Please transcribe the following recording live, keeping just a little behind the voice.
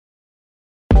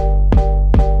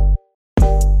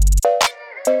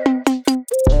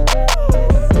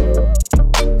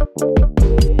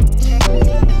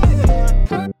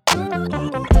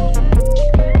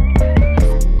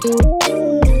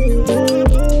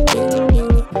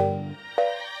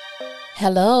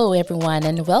Hello, everyone,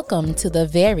 and welcome to the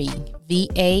Very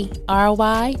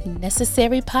VARY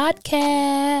Necessary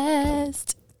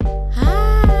Podcast.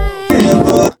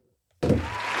 Hi.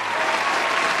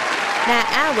 Now,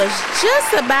 I was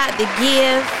just about to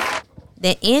give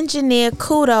the engineer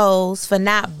kudos for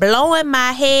not blowing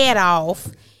my head off,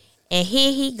 and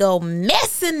here he go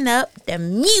messing up the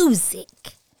music.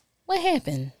 What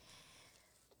happened?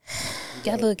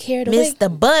 Got a little carried away?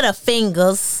 Mr.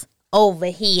 Butterfingers over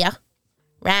here.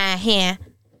 Right here,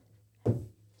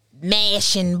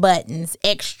 mashing buttons,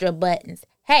 extra buttons.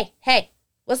 Hey,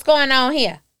 what's going on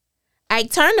here?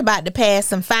 Ike Turner about to pass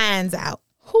some fines out.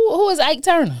 Who is Ike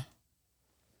Turner?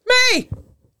 Me.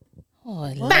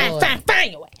 Oh,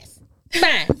 Fine your ass.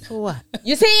 Fine. For what?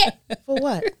 You see it? For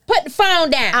what? Put the phone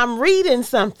down. I'm reading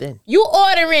something. You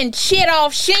ordering shit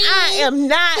off Shein? I am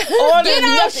not ordering Get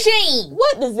off nothing. Shein.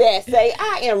 What does that say?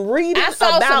 I am reading I saw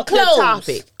some about the clothes.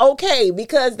 topic. Okay,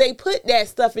 because they put that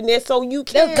stuff in there so you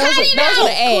can Those were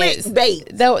the ads.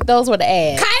 clickbait. Those were the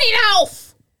ads. Cut it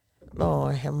off.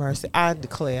 Lord have mercy. I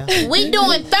declare. We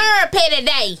doing therapy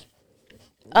today.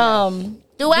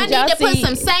 Do I Did y'all need to put see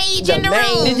some sage the in the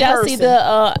main- room? Did y'all see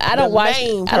the? I don't watch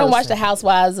person. the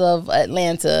Housewives of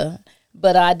Atlanta,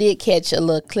 but I did catch a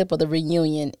little clip of the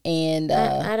reunion, and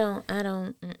I don't.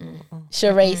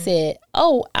 Sheree said,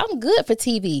 "Oh, I'm good for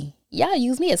TV. Y'all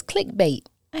use me as clickbait."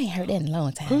 I ain't heard that in a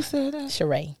long time. Who said that?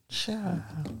 Sheree. Child.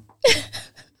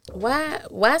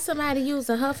 Why somebody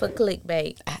using her for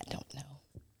clickbait? I don't know.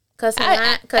 Cause her I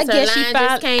line guess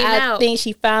just came out. I think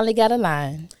she finally got a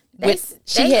line. They-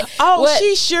 Oh, what,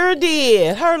 she sure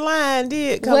did. Her line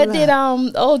did come what out.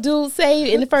 did old dude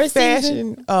say in the first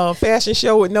season? Fashion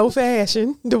show with no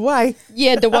fashion. Dwight.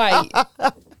 Yeah, Dwight.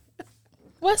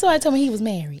 Well, somebody told me he was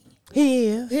married. He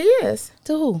is. He is.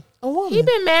 To who? A woman. He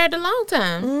been married a long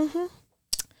time. Mm-hmm.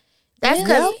 That's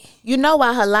because Really? you know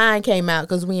why her line came out,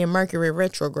 because we in Mercury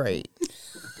retrograde.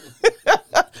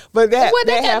 But that What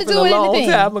that got to happened do a with long anything?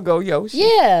 time ago, Yoshi.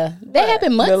 Yeah, that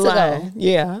happened months The ago. line.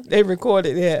 Yeah, they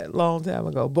recorded that a long time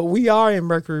ago. But we are in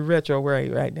Mercury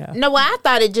retrograde right now. No, well, I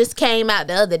thought it just came out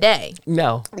the other day.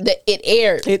 No, It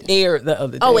aired. it aired the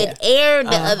other day. Oh, it aired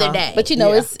the other day. But you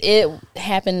know, Yeah. it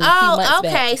happened a few months Oh,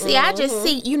 okay. back. See, I just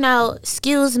see,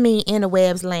 excuse me,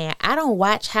 interwebs land. I don't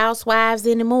watch Housewives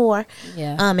anymore.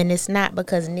 Yeah. And it's not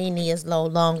because Nene is no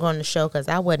longer on the show, because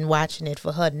I wasn't watching it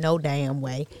for her no damn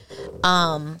way.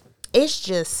 It's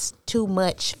just too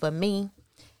much for me.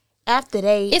 After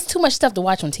It's too much stuff to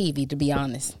watch on TV, to be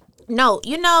honest. No,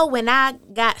 when I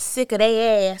got sick of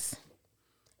their ass,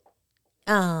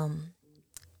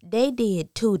 they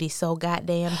did Tootie so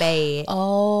goddamn bad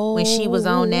Oh. when she was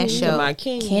on that show. My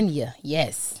Kenya. Kenya,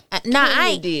 yes. No, I Kenya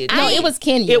ain't. did. No, it was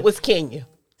Kenya. It was Kenya.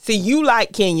 See, you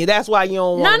like Kenya. That's why you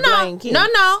don't want to blame Kenya.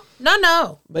 No.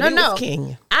 But it was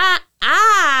Kenya.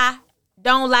 I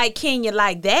don't like Kenya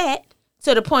like that,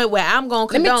 to the point where I'm going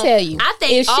to Let me condone. tell you, I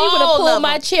think if she would have all pulled of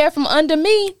my them- chair from under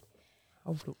me,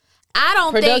 I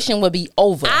don't production would be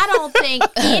over. I don't think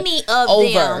any of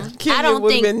Over. them. Kenya I don't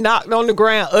would have think. been knocked on the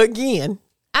ground again.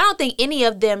 I don't think any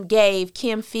of them gave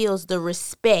Kim Fields the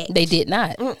respect They did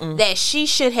not. that she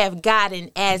should have gotten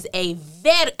as a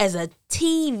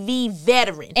TV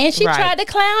veteran. And she Right. tried to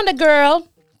clown the girl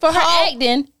for her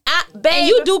acting. Babe, And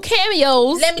you do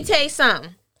cameos. Let me tell you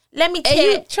something. Let me and tell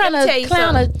you trying let me tell to you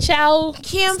clown something. a child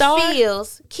Kim star?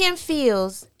 Fields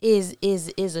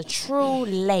is a true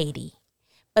lady,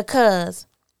 because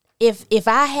if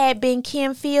I had been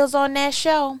Kim Fields on that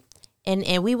show,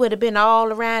 and we would have been all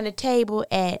around the table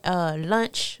at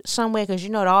lunch somewhere, because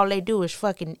all they do is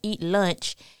fucking eat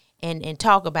lunch and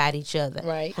talk about each other.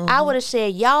 Right. I would have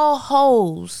said, y'all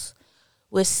hoes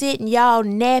was sitting y'all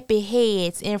nappy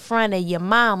heads in front of your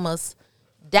mama's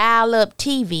dial-up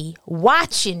TV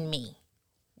watching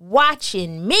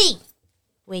me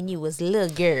when you was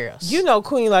little girls. You know,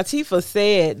 Queen Latifah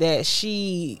said that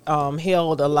she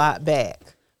held a lot back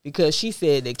because she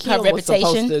said that Kim was supposed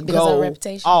reputation? to Because of her go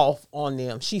reputation? off on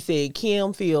them. She said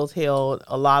Kim Fields held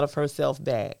a lot of herself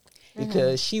back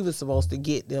because she was supposed to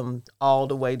get them all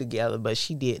the way together, but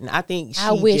she didn't. I think she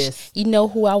I wish, just... you know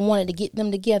who I wanted to get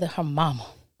them together? Her mama.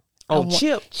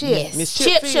 Chip. Yes. Miss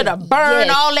Chip should have burned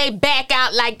Yes. all they back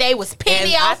out like they was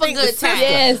penny And I off a think the good time. sister-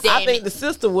 Yes. I Damn think it. the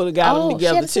sister would have got Oh, them she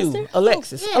had together a too. sister?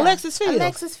 Alexis. Yeah. Alexis Fields.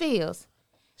 Alexis Fields.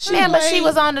 Remember, she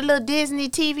was on the little Disney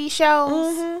TV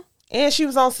shows. And she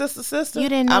was on Sister. You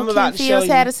didn't know I'm about Kim to show Fields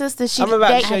you. had a sister. I'm about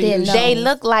they, to show you. didn't know. They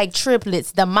look like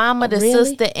triplets. The mama, the Really?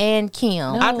 sister, and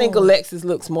Kim. I think Alexis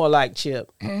looks more like Chip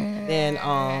than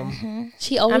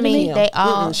She older I mean, than me. they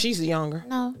all. she's younger.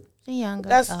 No, she younger.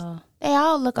 That's They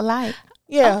all look alike.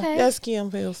 Yeah, Okay. that's Kim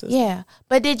Phil's sister. Yeah,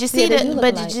 but did you see they do look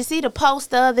But alike. did you see the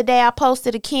post the other day? I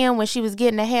posted of Kim when she was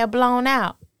getting her hair blown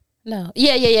out. No.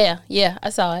 Yeah. I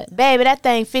saw it. Baby, that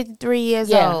thing 53 years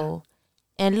Yeah. old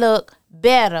and look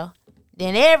better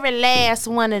than every last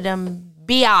one of them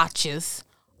biatches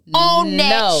on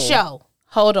that No. show.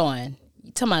 Hold on.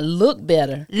 You talking about look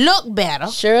better? Look better.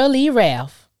 Shirley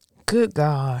Ralph. Good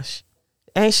gosh.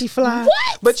 Ain't she fly?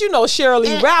 What? But you know, Shirley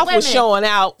And- Ralph wait a was minute. showing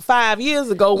out 5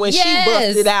 years ago when Yes. she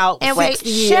busted out And wait, 60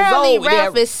 years Shirley old.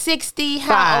 Ralph They're is 60.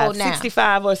 How old now?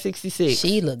 65 or 66.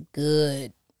 She looked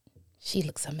good. She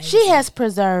looks amazing. She has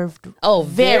preserved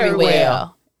very well.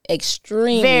 well.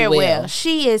 Extremely very well. well.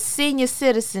 She is senior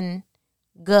citizen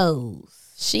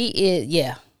goals. She is,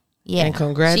 yeah. Yeah. And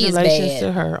congratulations bad.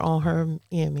 to her on her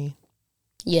Emmy.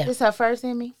 Yeah. This her first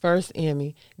Emmy? First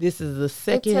Emmy. This is the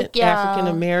second took y'all- African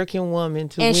American woman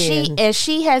to And win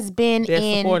she has been Best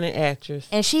in Supporting Actress.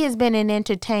 and she has been in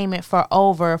entertainment for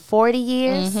over 40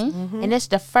 years. And it's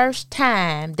the first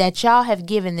time that y'all have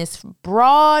given this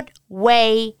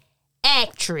Broadway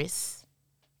actress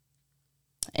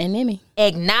And Emmy.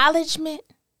 acknowledgement.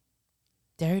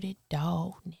 Dirty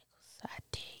dog niggas, I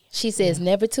tell you. She says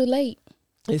never too late.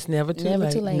 It's never too Never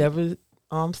late. too late. Never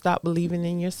stop believing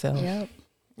in yourself. Yep.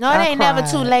 No, it I ain't never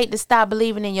too cried. late to stop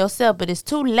believing in yourself, but it's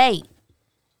too late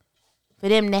for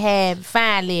them to have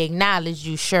finally acknowledged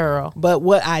you, Cheryl. But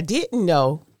what I didn't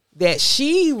know, that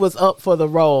she was up for the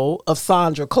role of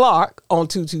Sandra Clark on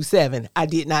 227. I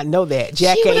did not know that.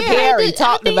 Jackie Harry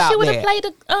talked about she would have that. played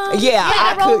the Yeah,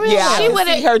 I that role could. real Yeah, I well. could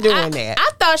would've- see her doing that.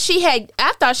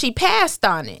 I thought she passed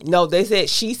on it. No,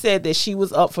 she said that she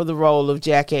was up for the role of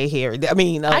Jackie Harry. I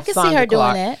mean, I could see Sandra her doing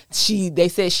Clark. that. They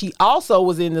said she also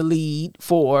was in the lead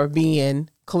for being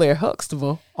Claire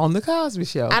Huxtable on the Cosby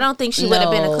Show. I don't think she would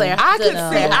have been a No. Claire. I could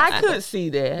No. see. I could see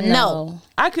that. No.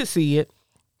 I could see it.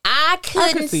 I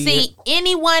couldn't see see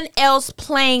anyone else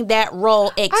playing that role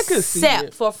could see except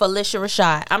it. for Felicia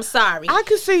Rashad. I'm sorry. I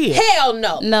could see it. Hell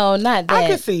no. No, not that. I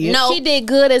could see it. No. She did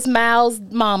good as Miles'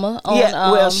 mama on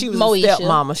Yeah, well, she was a Moesha.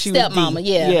 stepmama. She was stepmama, the-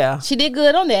 yeah. yeah. She did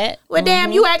good on that. Well,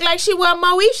 damn, you act like she wasn't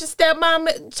Moesha's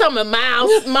stepmama. Tell me,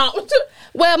 Miles' mom.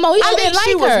 Well, Moesha I didn't think like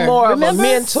she was her. more remember? of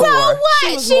a mentor. So what?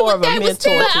 She was She more was- of a they was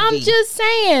mentor. But to I'm Dee. just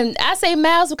saying, I say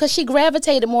Miles because she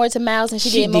gravitated more to Miles than she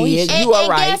She did Moesha. did. You are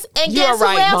right. You are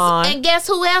right, who else? Vaughn. And guess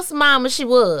who else mama she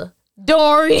was?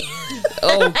 Dory.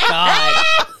 Oh God.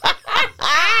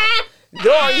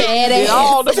 Dory did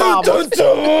all the mamas.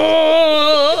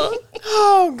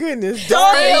 Oh goodness,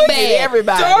 Dory Real did bad.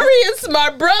 everybody. Dory is my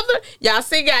brother. Y'all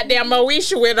see goddamn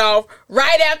Moesha went off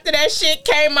right after that shit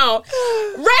came on.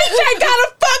 Ray J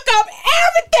gotta fuck up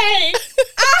everything.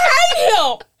 I hate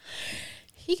him.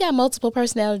 He got multiple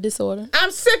personality disorder. I'm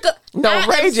sick of No, I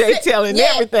Ray am J sick- telling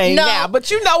Yeah, everything no. now.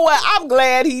 But you know what? I'm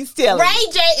glad he's telling.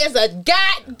 Ray J is a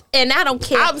god, and I don't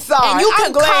care. I'm sorry. And you I'm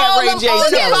can glad call Ray him J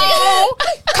on the telling. phone.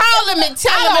 Call him and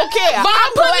tell I him. don't care. Vaughn,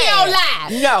 I'm put me glad. on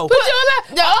live. No. Put you on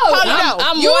live. No, hold on.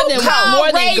 I'm You call more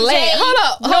Ray than glad. J. Hold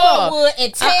up, hold up. Norwood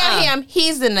and tell him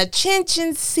he's an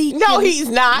attention seeking. No, he's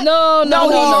not. No, no,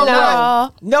 he's no.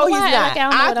 not. No, he's Why? not. Like, I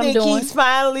don't know what I'm think doing. he's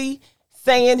finally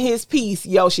saying his piece,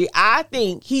 Yoshi. I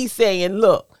think he's saying,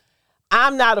 look,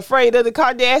 I'm not afraid of the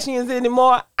Kardashians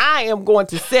anymore. I am going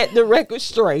to set the record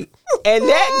straight. And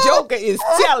that Joker is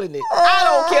telling it. I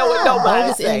don't care what nobody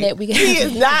Bogus says. internet we got. He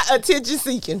is not attention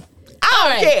seeking.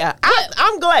 I don't right. care.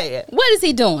 I'm glad. What is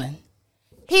he doing?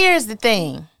 Here's the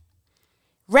thing.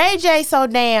 Ray J so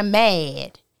damn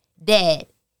mad that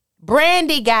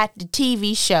Brandy got the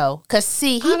TV show. Cause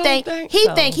see, he don't think think he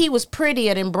so. think he was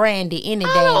prettier than Brandy any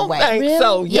I damn don't way. think Really?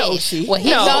 so, Yes. Yoshi. Well,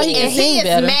 he no. thought he could And sing he is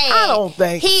better. mad. I don't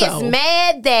think he so. is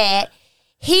mad that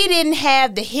he didn't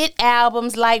have the hit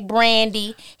albums like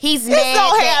Brandy. He's mad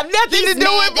don't that have nothing he's to do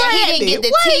mad with that he Brandy. didn't get the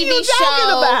What are TV you show. talking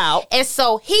about? And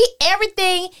so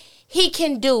everything he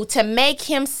can do to make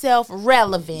himself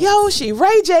relevant. Yoshi,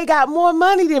 Ray J got more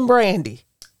money than Brandy.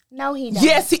 No, he don't.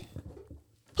 Yes, he.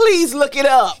 Please look it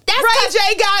up. Ray J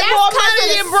got more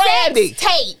money than Brandy.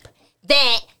 Tape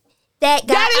that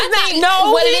guy. That is I not.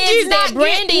 No, what he it did is that not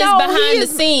Brandy get, is no, behind he the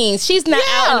is- scenes. She's not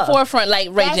out in the Yeah. forefront like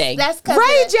Ray J. That's cause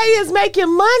Ray of- J is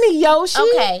making money, Yoshi.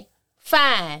 Okay,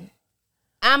 fine.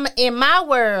 I'm in my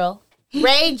world.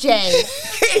 Ray J.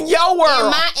 In your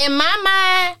world. in my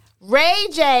mind, Ray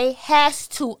J has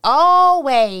to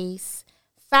always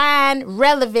find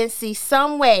relevancy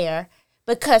somewhere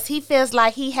because he feels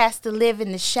like he has to live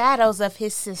in the shadows of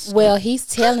his sister. Well, he's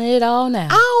telling it all now.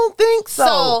 I don't think so.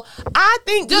 So, I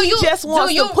think do he you- just wants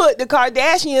do you- to put the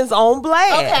Kardashians on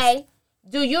blast. okay.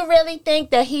 Do you really think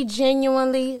that he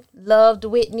genuinely loved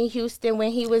Whitney Houston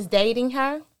when he was dating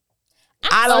her?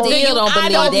 I don't still don't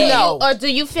believe don't that. know. Or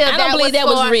do you feel I don't believe that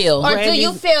was real. Or do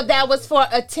you feel that was for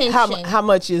attention? How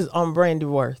much is Brandy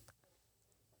worth?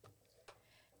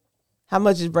 How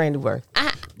much is Brandy worth?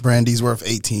 Brandy's worth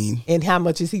 18. And how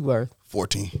much is he worth?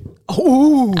 14.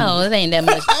 Ooh. Oh, it ain't that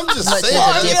much. I'm just much saying.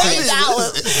 of a Yeah,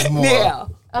 difference. it's more. Yeah.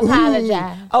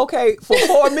 Apologize. Okay, for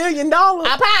 $4 million. Apologize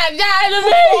to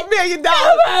me. $4 million.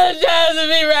 Apologize to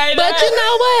me right now. But you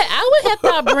know what? I would have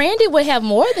thought Brandy would have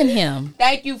more than him.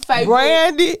 Thank you, Facebook.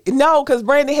 Brandy, no, because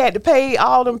Brandy had to pay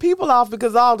all them people off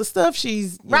because all the stuff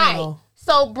she's you Right. know,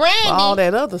 So Brandy, all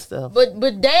that other stuff. but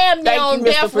damn near Thank on you,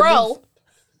 Mr. death row. Producer.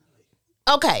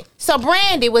 Okay, so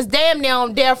Brandy was damn near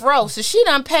on death row, so she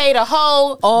done paid a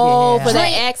whole For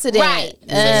that accident. Right. She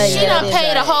yeah, done that is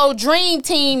paid a right. whole dream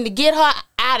team to get her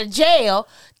out of jail.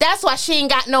 That's why she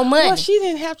ain't got no money. Well, she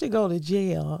didn't have to go to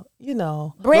jail, you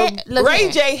know. Brad- But look Ray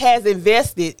here. J has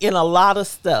invested in a lot of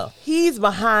stuff. He's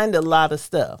behind a lot of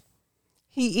stuff.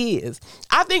 He is.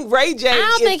 I think Ray J. I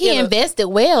don't think he invested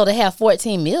well to have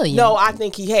 14 million. No, I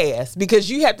think he has because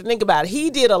you have to think about it. He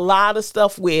did a lot of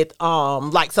stuff with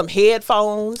like some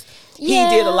headphones. Yeah.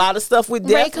 He did a lot of stuff with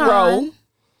Death Raycon. Row.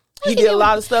 He did a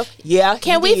lot of stuff. Yeah.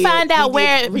 Can we find out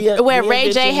where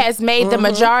Ray J has made the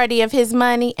majority of his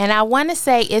money? And I want to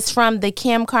say it's from the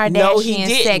Kim Kardashian No, he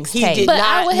didn't. sex He tape. did But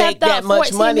I not would have make that thought much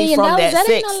 $14 money million, from that that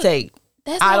ain't sex no- tape.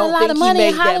 that's I not a don't lot think of he money in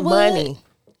made that Hollywood. money.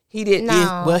 He didn't.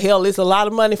 No. Well, hell, it's a lot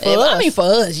of money for us. I mean, for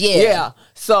us, yeah. Yeah.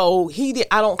 So he did.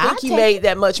 I don't think he take made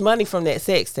that much money from that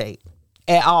sex tape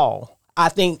at all. I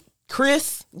think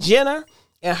Kris Jenner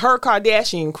and her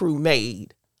Kardashian crew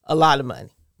made a lot of money,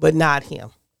 but not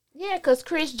him. Yeah, because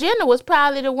Kris Jenner was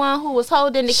probably the one who was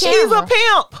holding the She's camera. a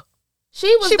pimp.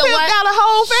 She was She the pimped one. out a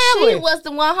whole family. She was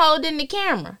the one holding the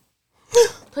camera.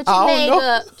 Put your I leg don't know.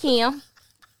 up, Kim.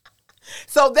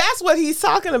 So that's what he's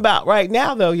talking about right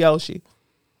now, though, Yoshi.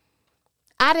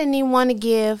 I didn't even want to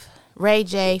give Ray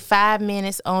J 5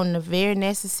 minutes on the Very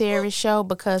Necessary show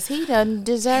because he doesn't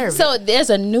deserve it. So there's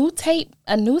a new tape,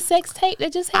 a new sex tape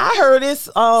that just I happened? heard it's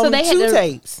they had 2 to-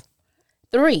 tapes.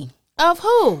 3. Of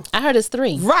who? I heard it's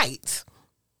 3. Right.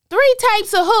 3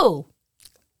 tapes of who?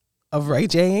 Of Ray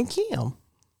J and Kim.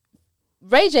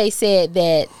 Ray J said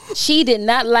that she did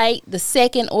not like the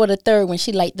second or the third one.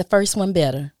 She liked the first one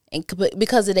better, and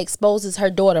because it exposes her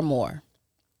daughter more.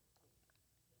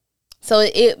 So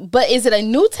but is it a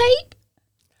new tape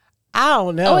I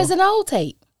don't know. or is it an old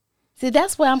tape? See,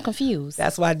 that's where I'm confused.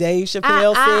 That's why Dave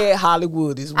Chappelle said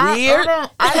Hollywood is weird.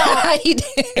 He did.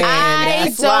 I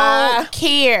that's why- don't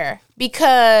care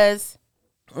because.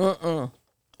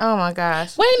 Oh my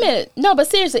gosh. Wait a minute. No, but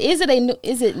seriously, is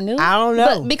it new? I don't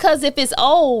know. But because if it's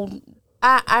old,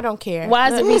 I don't care. why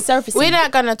is it resurfacing? We're not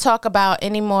going to talk about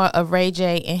any more of Ray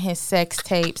J and his sex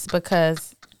tapes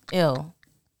because,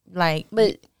 like.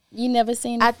 But you never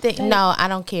seen. I think tape? no, I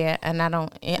don't care, and I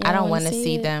don't wanna want to see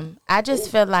see it? them. I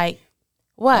just feel like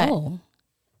what Oh.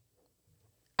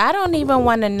 I don't even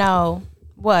want to know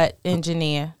what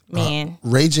engineer man.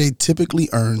 Ray J typically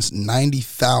earns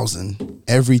 $90,000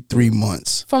 every 3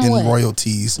 months From in what?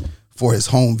 royalties for his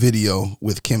home video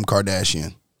with Kim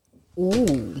Kardashian.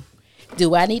 Ooh.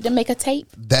 Do I need to make a tape?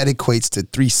 That equates to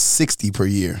 $360 per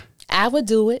year. I would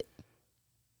do it.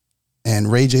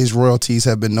 And Ray J's royalties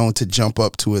have been known to jump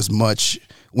up to as much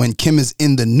when Kim is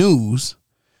in the news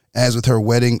as with her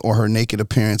wedding or her naked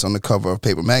appearance on the cover of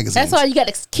Paper magazine. That's why you got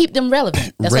to keep them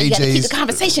relevant. That's why you got to keep the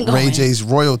conversation going. Ray J's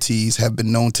royalties have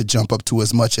been known to jump up to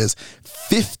as much as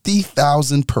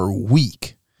 $50,000 per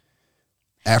week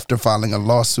after filing a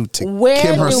lawsuit to Where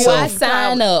Kim do I herself.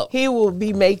 sign up? He will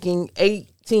be making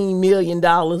 $18 million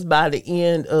by the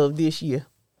end of this year.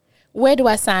 Where do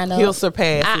I sign up? He'll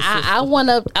surpass his sister. I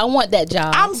want that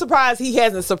job. I'm surprised he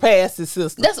hasn't surpassed his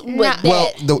sister. That's what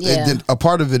Well, yeah. a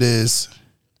part of it is,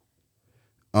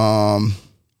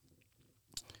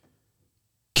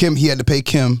 Kim. He had to pay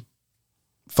Kim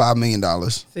 $5 million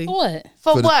See? what?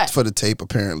 For what? for the tape.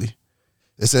 Apparently,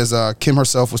 it says Kim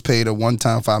herself was paid a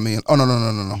one-time $5 million. Oh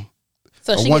no.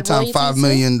 So A she one-time get $5 royalties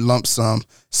million lump sum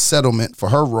settlement for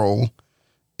her role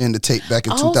in the tape back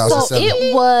in too? Oh, 2007. so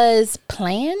it was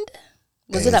planned.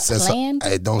 Was it a says- planned?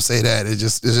 I don't say that. It's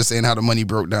just saying how the money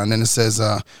broke down. Then it says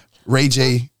Ray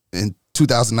J in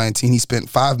 2019 he spent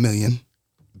 $5 million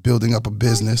building up a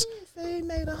business. He said he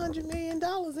made $100 million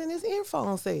in his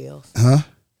earphone sales. Huh?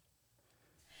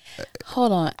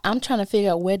 Hold on, I'm trying to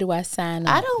figure out where do I sign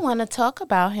up. I don't want to talk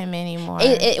about him anymore.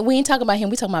 We ain't talking about him.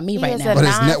 We talking about me right is now. a But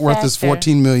his net worth is non-factor.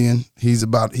 $14 million.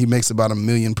 He makes about $1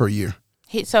 million per year.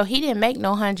 So he didn't make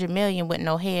no $100 million with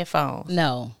no headphones.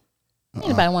 No,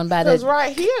 Anybody want to buy Because that?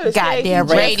 right here, it Goddamn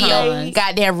say he radio, just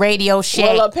goddamn Radio Shack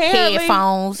Well, apparently-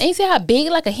 headphones. And you see how big,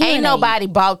 like a hearing Ain't aid? nobody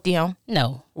bought them.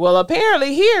 No. Well,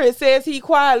 apparently here it says he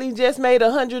quietly just made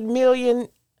 $100 million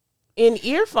in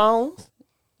earphones.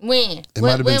 When? It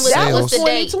might have been was that? That was What's the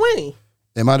date? 2020.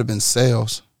 It might have been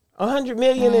sales. $100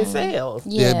 million in sales.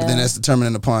 Yeah, but then that's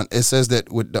determined upon. It says that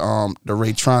with the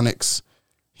Raytronics,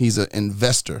 he's an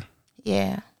investor,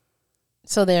 Yeah.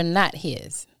 So they're not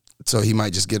his. so he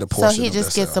might just get a So portion. he of just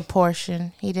that gets sale. a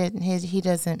portion. He didn't. He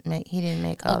didn't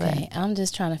make all Okay, that. I'm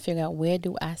just trying to figure out where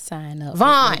do I sign up?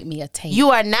 Vaughn, Make me a tape. you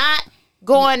are not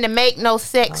going to make no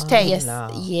sex tape.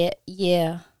 Yes,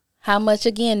 yeah. How much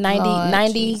again?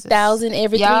 90,000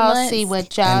 every 3 Y'all months. see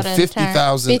what y'all And done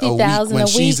 50,000 a week 50,000 when a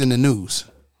she's week. in the news.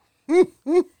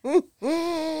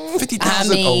 50,000 I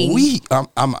mean- a week. I'm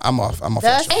off. I'm off.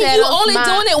 that show. Hey, you only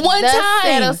doing it one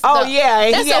time. Oh, yeah.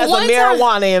 And That's he a has a one-time-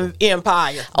 marijuana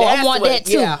empire. Oh, I That's want that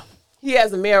too. Yeah. He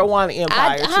has a marijuana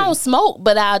empire, I don't smoke,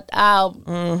 but I'll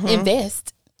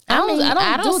invest. I don't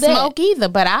do that. smoke either,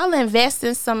 but I'll invest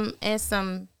in some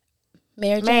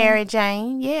Mary Jane. Mary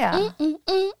Jane. Yeah.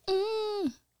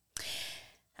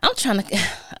 I'm trying to.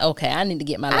 Okay, I need to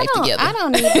get my life together. I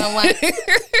don't even want.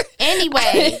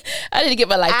 Anyway, I need to get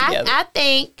my life I together.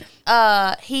 think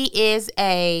he is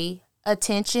a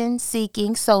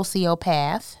attention-seeking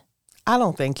sociopath. I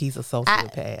don't think he's a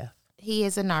sociopath. He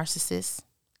is a narcissist.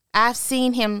 I've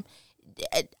seen him.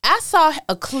 I saw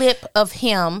a clip of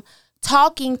him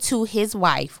talking to his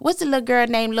wife. What's the little girl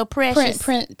named Lil Precious?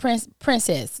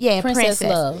 Princess. Yeah, Princess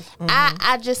Love.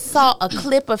 I just saw a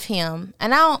clip of him,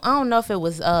 and I don't know if it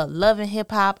was Love and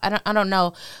Hip Hop. I don't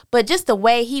know, but just the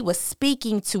way he was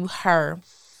speaking to her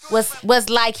was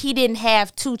like he didn't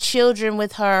have 2 children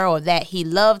with her, or that he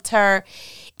loved her.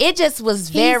 It just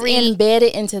was very He's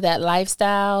embedded into that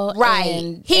lifestyle. right.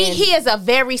 And He is a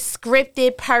very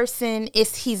scripted person.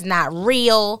 He's not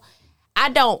real. I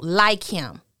don't like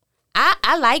him.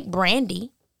 I like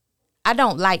Brandy. I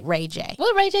don't like Ray J.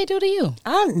 What did Ray J do to you?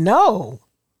 I know.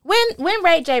 When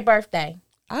Ray J birthday?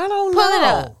 I don't Pull know. it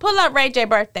up. Pull up Ray J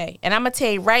birthday. And I'm going to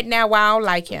tell you right now why I don't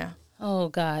like him. Oh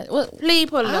God. What? Please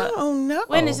pull it I up. don't know.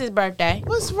 When is his birthday?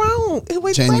 What's wrong?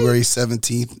 Wait, January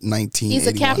 17th, 1981. He's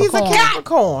a He's a Capricorn.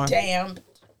 Capricorn. Damn.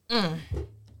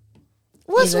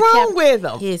 What's He's a wrong with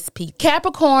him? His people.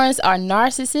 Capricorns are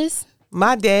narcissists.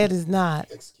 My dad is not.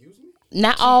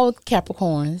 Not all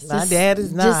Capricorns. My Just- dad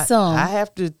is not. Just some. I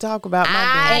have to talk about my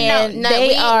I dad. And know.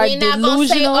 they are we not gonna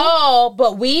say delusional. all,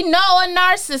 but we know a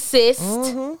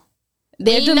narcissist.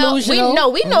 They're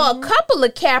delusional. We know a couple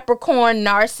of Capricorn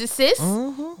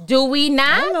narcissists. Do we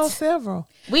not? I know several.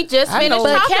 We just I finished know.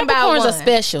 But talking about Capricorns one. are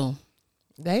special.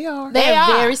 They are. They're are.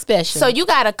 very special. So you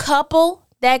got a couple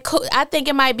that I think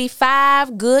it might be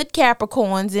 5 good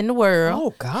Capricorns in the world.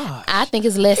 Oh God. I think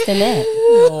it's less than that.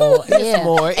 It's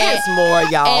more. It's more,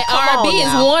 y'all. And Come RB on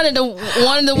is now.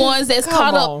 one of the ones that's Come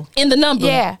caught on. up in the number.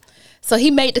 Yeah. So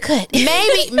he made the cut. Maybe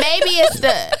it's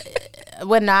the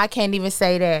well, no, I can't even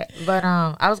say that. But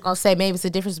I was gonna say maybe it's the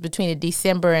difference between the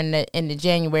December and the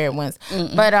January ones.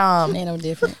 But Ain't no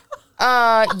different.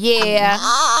 yeah,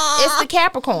 it's the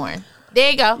Capricorn. There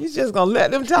you go. You just gonna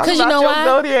let them talk Because about you know your why?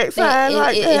 zodiac sign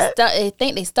like that? I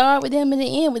think they start with them and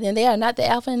they end with them. They are not the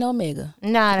alpha and omega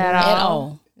Not at all. at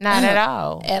all. Not at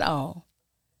all. At all.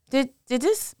 Did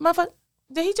this motherfucker?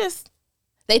 Did he just?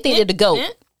 They think they're the goat.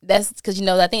 Yeah. That's because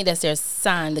I think that's their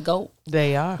sign, the goat.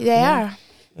 They are. They are.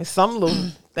 It's some little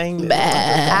thing.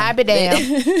 That I be damn.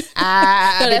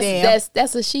 I No, be damn.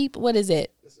 that's a sheep. What is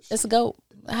it? That's a goat.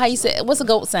 How you say? What's a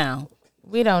goat sound?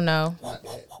 We don't know.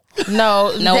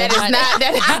 No, that is I- not.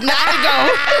 That is not a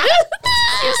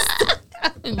goat.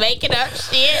 Making up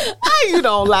shit. How you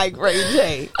don't like Ray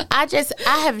J? I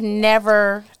have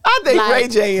never. I think Like, Ray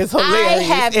J is hilarious I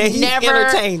have and he's never.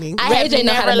 entertaining. I Ray have J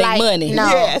know how never to make liked, money. No,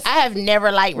 Yes. I have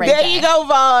never liked Ray There J. you go,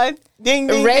 Vaughn. Ding,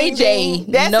 ding, Ray ding, J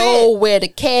ding. That's know it. where the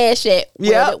cash at.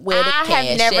 Yep. Where the I cash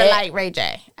have never at. liked Ray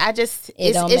J. I just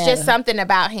it's don't just matter. something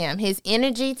about him. His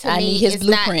energy to I me need his is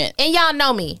not- blueprint. and y'all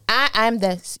know me. I'm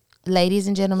the ladies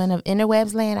and gentlemen of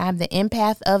Interwebs Land. I'm the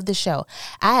empath of the show.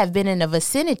 I have been in the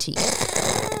vicinity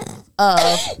of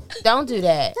don't do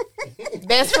that.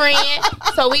 Best friend.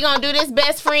 So we gonna do this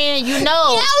best friend. You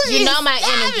know my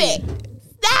energy.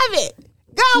 Stop it.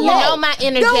 Go You on. know my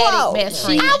energetic on. best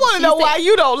friend. I want to know why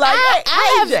you don't like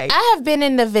Ray J. I have been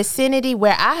in the vicinity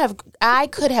where I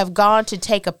could have gone to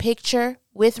take a picture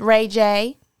with Ray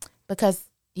J because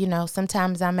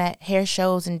sometimes I'm at hair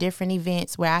shows and different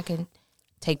events where I can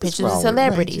take pictures of wrong with Ray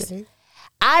celebrities. J?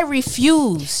 I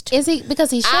refused. Is he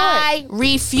because he's short? I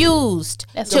refused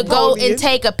That's to a go phony. and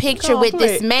take a picture with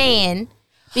this Complete. man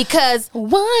because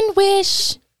One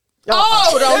wish.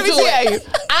 Oh, don't Let me do tell it.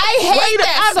 you. I hate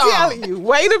that song. I'm telling you.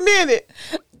 Wait a minute.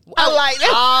 I like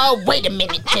that. Oh, wait a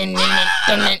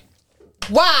minute.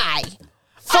 Why?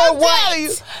 For I'm what? telling you.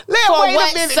 For Wait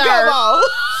what, a minute. sir? Come on.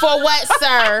 For what,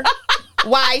 sir?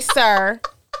 Why, sir?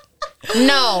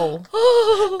 No.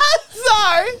 I'm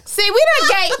sorry. See, we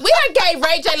done gave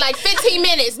Ray J like 15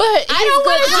 minutes. But I don't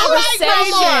want he's to good do Ray J no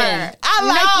conversation. more. I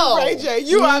like you, Ray J.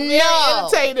 You are very No.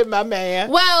 entertaining, my man.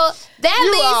 Well,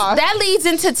 that leads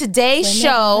into today's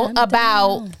show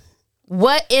about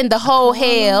what in the whole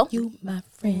hell. You, my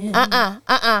friend.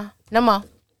 No more.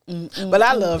 But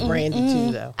I love Brandy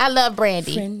too, though. I love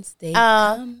Brandy. Friends, they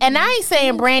And I ain't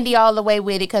saying Brandy all the way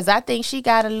with it because I think she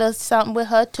got a little something with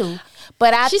her too.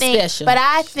 But I She's think, special. but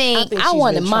I think, I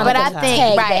wanted Monica but I to think,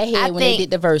 tag right, that head I when think, they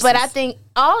did the verses. But I think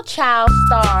all child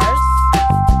stars.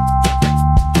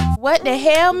 What the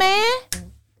hell, man?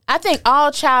 I think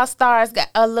all child stars got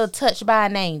a little touched by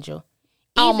an angel.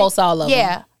 Almost all of them.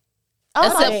 Yeah.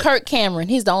 Except Kirk Cameron.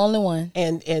 He's the only one.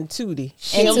 And Tootie.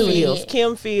 And Kim Tootie. Fields.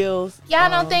 Kim Fields. Y'all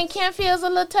don't think Kim feels a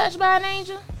little touched by an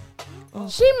angel?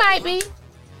 She might be.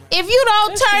 If you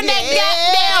don't turn that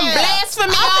goddamn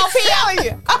blasphemy off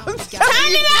here, I'm turn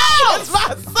it off. It's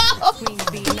my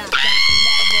song.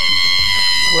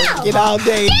 Work it all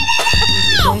day.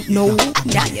 No,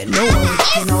 now you know it.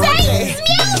 Satan's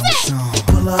music.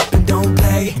 Pull up and don't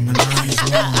pay. And the line is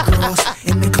long. Girls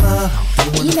in the club.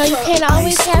 You know you can't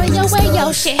always carry your way,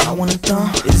 Yoshi. I wanna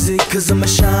thumb. Is it cause I'm a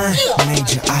shine?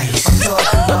 Major ice.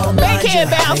 They can't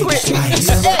bounce with me.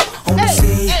 On the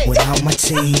scene without my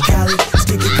team. Cali,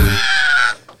 stick it.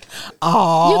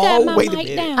 Oh, You got my wait a mic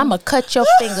minute. down. I'ma cut your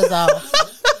fingers off.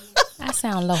 I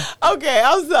sound low. Okay,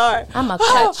 I'm sorry. I'ma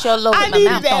cut your little I with my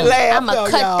needed mouth that on. laugh, I'ma though,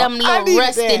 cut y'all. them I little needed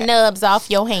rusty that. nubs off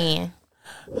your hand.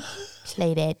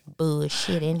 Play that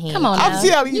bullshit in here. Come on I'm now.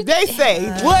 telling you, they say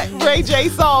what Ray J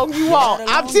song you want.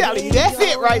 I'm telling you, that's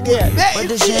it right there. That But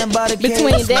the is it. jam by the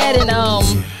Between that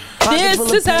and this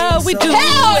is how we do it.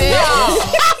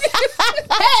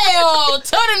 Hell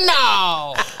to the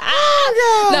no.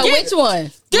 No, which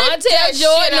one? Montel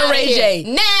Jordan or Ray J?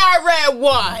 Nary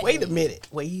one. Wait a minute.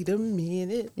 Wait a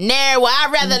minute. Nary one.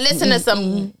 I'd rather listen to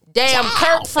some damn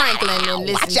Kirk Franklin than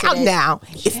listen Watch to out that. now.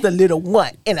 It's the little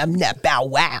one, and I'm not Bow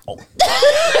Wow. I'm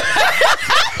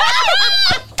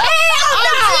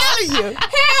telling you.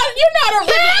 Hell, you know the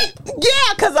right.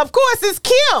 Yeah, because of course it's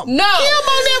Kim. No. Kim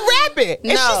on that rapping.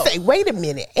 And No. she say, wait a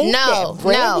minute. Ain't No, that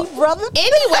Brandy, no. brother?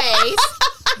 Anyways,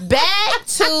 back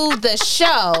to the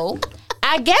show.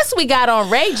 I guess we got on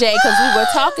Ray J because we were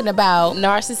talking about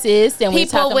Narcissists, and we're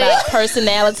People talking with- about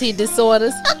personality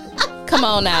disorders. Come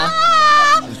on now.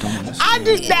 I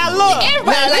do now look. Everybody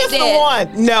Now like this the that.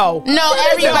 one. No. No,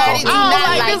 everybody do I don't not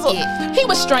like like this it. He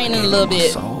was straining a little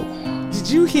bit. Did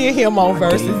you hear him on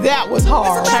verses? That was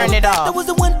hard. Turn it I off. was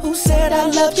the one who said I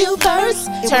love you first.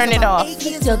 Turn it off.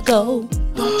 To go.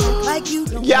 Like you.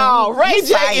 Y'all, Ray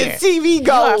J fired. is TV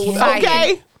gold. You are fired.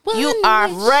 Okay? You are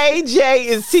Ray J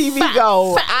is TV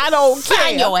gold. I don't care.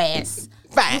 fire your ass.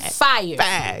 Fine. Fired.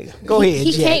 Fine. Go ahead,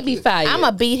 He Jay. can't be fired. I'm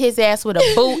gonna beat his ass with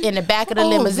a boot in the back of the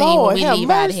limousine Lord, when we have leave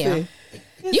out of mercy. here.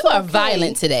 It's You are okay.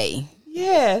 violent today.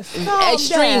 Yes. calm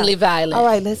Extremely down. violent. All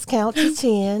right, let's count to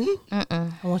 10. I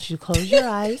want you to close your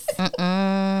eyes. But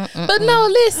no,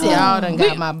 listen. Y'all done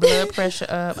got my blood pressure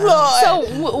up. So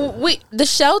the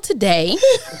show today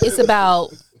is about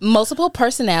multiple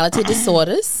personality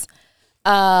disorders,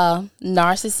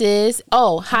 narcissists.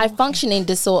 High functioning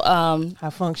disorder.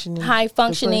 High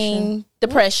functioning.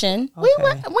 Depression. We Okay.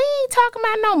 ain't talking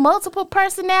about no multiple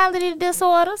personality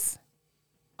disorders.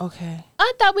 Okay.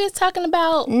 I thought we was talking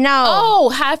about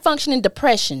high functioning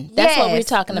depression. That's what we're Yes.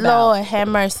 talking about. Lord have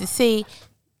mercy. See,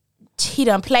 he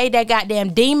done played that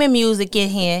goddamn demon music in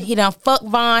here. He done fucked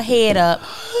Von head up.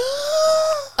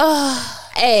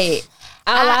 Hey,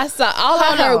 all I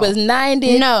hold heard on. was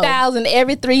 90,000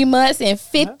 every 3 months and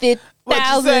What you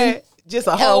 50,000. said? Just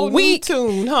a whole new week.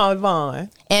 tune, huh, Vaughn?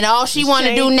 And all she want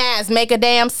to do Shame. now is make a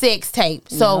damn sex tape.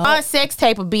 So her sex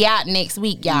tape will be out next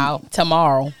week, y'all.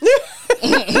 Tomorrow.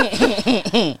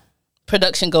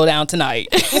 Production go down tonight.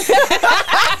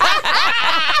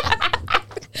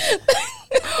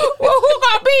 Well,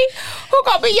 who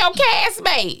gonna be your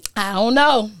castmate? I don't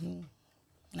know.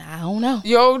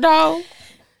 Yo, dog.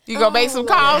 You gonna make some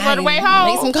calls on the way home?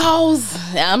 Make some calls.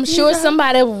 I'm sure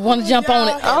somebody want to jump on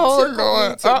it. Oh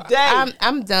Lord! Today.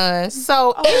 I'm done.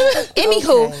 So,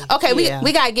 anywho, okay, Yeah.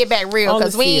 we gotta get back real On the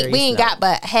because we serious ain't note. got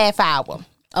but half hour.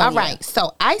 All right.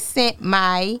 So I sent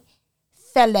my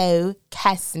fellow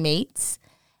castmates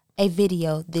a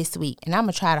video this week, and I'm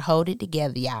gonna try to hold it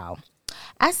together, y'all.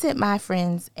 I sent my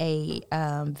friends a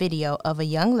video of a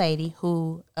young lady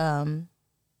who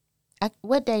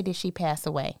what day did she pass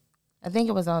away? I think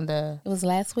it was on It was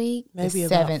last week. Maybe the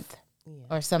about 7th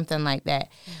or something like that.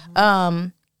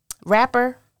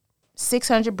 Rapper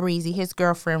 600 Breezy, his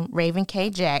girlfriend Raven K.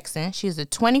 Jackson. She's a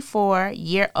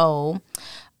 24-year-old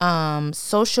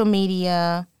social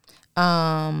media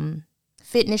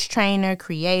fitness trainer,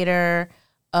 creator,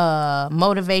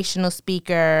 motivational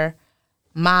speaker,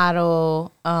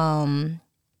 model,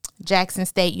 Jackson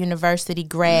State University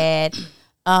grad.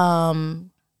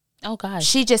 Oh gosh.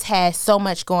 She just has so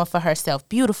much going for herself.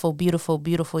 Beautiful, beautiful,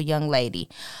 beautiful young lady.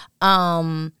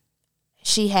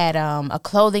 She had a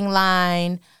clothing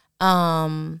line.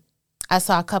 I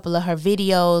saw a couple of her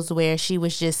videos where she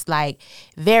was just like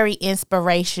very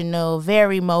inspirational,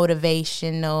 very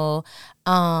motivational.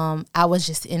 I was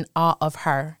just in awe of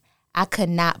her. I could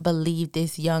not believe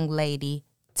this young lady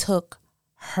took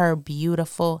her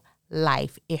beautiful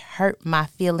life. It hurt my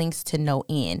feelings to no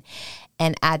end.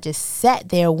 And I just sat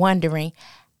there wondering,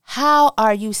 how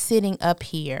are you sitting up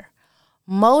here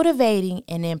motivating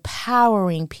and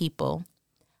empowering people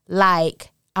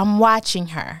like I'm watching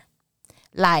her,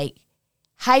 like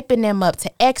hyping them up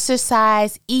to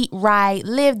exercise, eat right,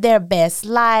 live their best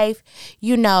life,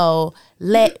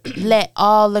 let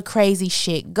all the crazy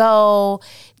shit go,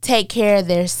 take care of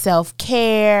their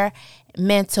self-care,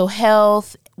 mental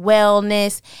health,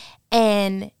 wellness,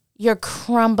 and you're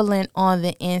crumbling on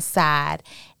the inside.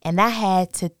 And I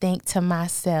had to think to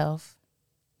myself,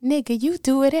 nigga, you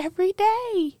do it every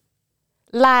day.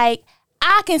 Like,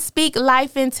 I can speak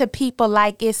life into people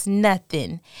like it's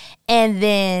nothing and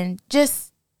then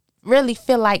just really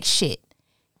feel like shit.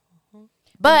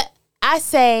 But I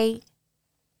say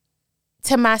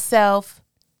to myself,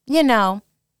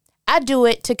 I do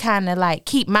it to kind of like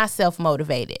keep myself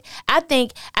motivated. I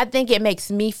think it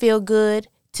makes me feel good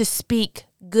to speak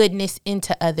goodness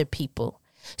into other people.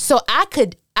 So I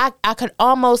could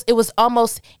almost, it was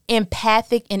almost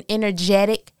empathic and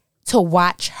energetic to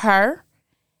watch her.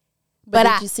 But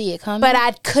did you see it coming? But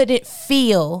I couldn't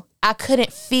feel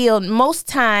most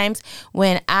times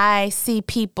when I see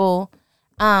people,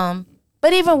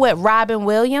 but even with Robin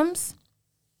Williams,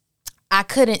 I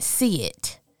couldn't see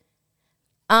it.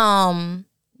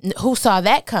 Who saw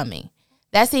that coming?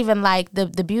 That's even like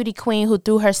the beauty queen who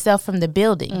threw herself from the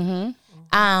building. Mm-hmm.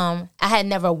 I had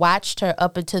never watched her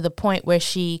up until the point where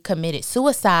she committed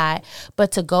suicide,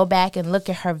 but to go back and look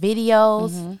at her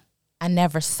videos, I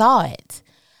never saw it.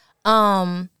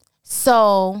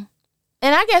 So,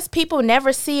 and I guess people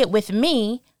never see it with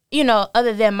me,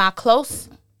 other than my close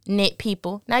knit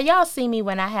people. Now y'all see me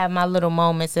when I have my little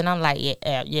moments and I'm like,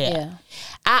 yeah.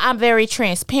 I'm very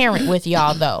transparent with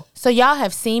y'all though. So y'all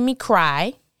have seen me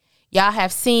cry. Y'all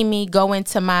have seen me go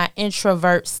into my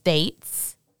introvert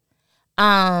states.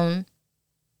 Y'all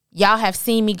have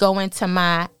seen me go into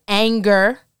my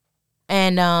anger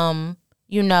and,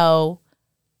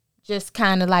 just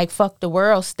kind of like fuck the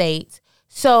world states.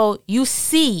 So you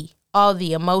see all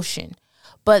the emotion.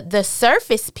 But the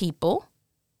surface people,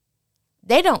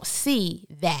 they don't see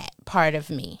that part of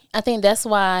me. I think that's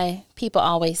why people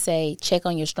always say check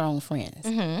on your strong friends.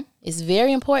 Mm-hmm. It's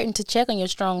very important to check on your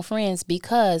strong friends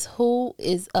because who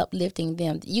is uplifting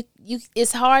them?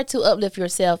 It's hard to uplift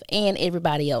yourself and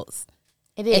everybody else.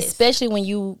 It is. Especially when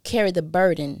you carry the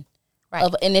burden.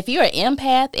 Right. And if you're an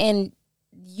empath and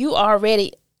you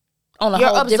already on a you're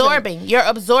whole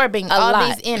absorbing all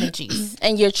lot. these energies.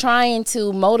 And you're trying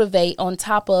to motivate on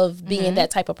top of being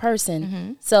that type of person.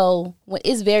 Mm-hmm. So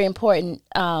it's very important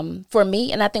for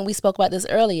me, and I think we spoke about this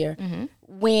earlier,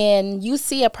 when you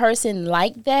see a person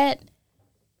like that,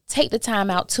 take the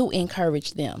time out to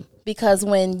encourage them. Because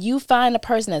when you find a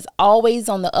person that's always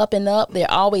on the up and up, they're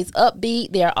always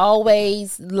upbeat, they're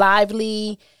always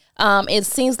lively, it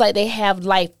seems like they have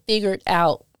life figured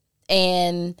out,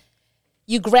 and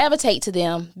you gravitate to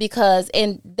them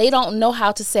and they don't know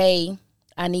how to say,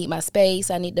 I need my space,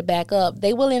 I need to back up.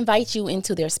 They will invite you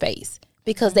into their space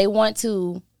because they want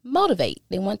to motivate.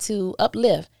 They want to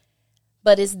uplift.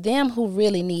 But it's them who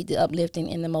really need the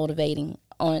uplifting and the motivating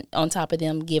on top of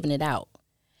them giving it out.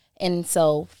 And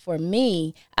so for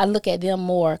me, I look at them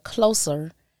more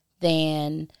closer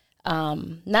than,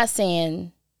 not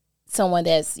saying someone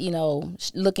that's,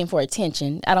 looking for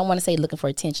attention. I don't want to say looking for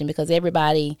attention because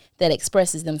everybody that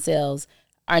expresses themselves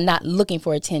are not looking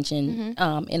for attention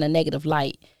in a negative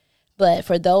light. But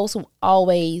for those who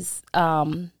always are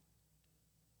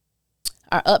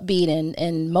upbeat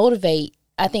and motivate,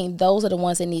 I think those are the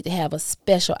ones that need to have a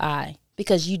special eye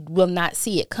because you will not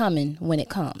see it coming when it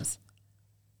comes.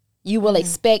 You will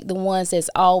expect the ones that's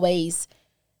always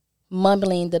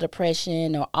mumbling the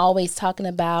depression or always talking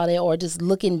about it or just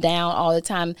looking down all the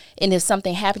time. And if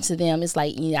something happened to them, it's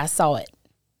like, I saw it.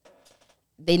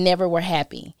 They never were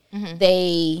happy. Mm-hmm.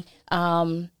 They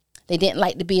didn't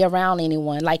like to be around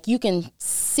anyone. Like, you can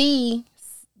see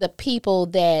the people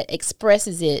that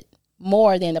expresses it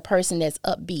more than the person that's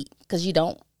upbeat, because you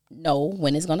don't know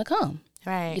when it's going to come.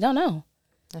 Right. You don't know.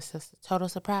 That's a total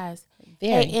surprise.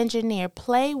 Very. Hey, engineer,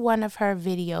 play one of her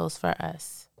videos for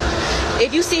us.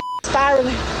 If you see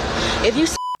spiraling, if you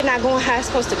see not going how it's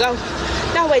supposed to go,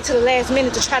 don't wait till the last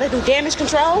minute to try to do damage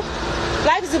control.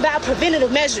 Life is about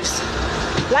preventative measures.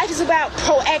 Life is about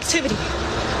proactivity.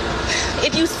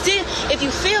 If you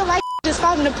feel like is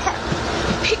falling apart,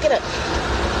 pick it up.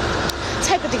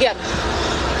 Tape it together.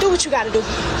 Do what you gotta do.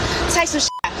 Take some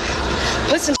out.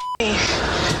 Put some in.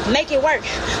 Make it work.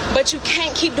 But you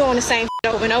can't keep doing the same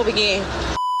over and over again.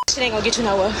 Shit ain't gonna get you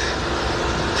nowhere.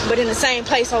 But in the same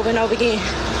place over and over again.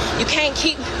 You can't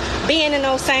keep being in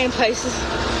those same places.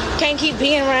 Can't keep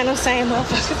being around those same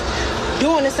motherfuckers.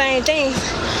 Doing the same things.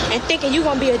 And thinking you're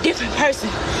gonna be a different person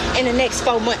in the next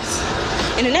 4 months.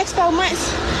 In the next 4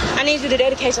 months, I need you to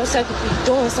dedicate yourself to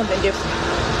doing something different.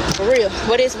 For real.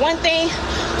 Whether it's one thing,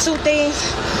 two things,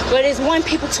 whether it's one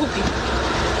people, two people.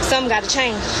 Something got to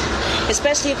change.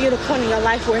 Especially if you're at a point in your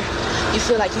life where you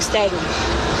feel like you're stagnant.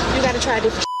 You got to try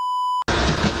different.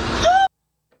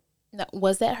 No,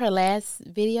 was that her last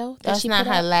video? That's not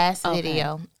her last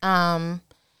video.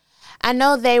 I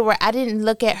know I didn't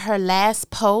look at her last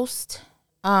post.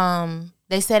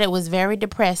 They said it was very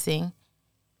depressing,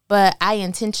 but I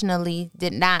intentionally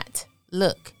did not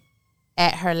look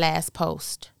at her last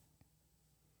post.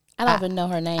 I don't even know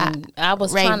her name. I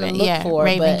was trying to look for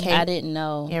her, but I didn't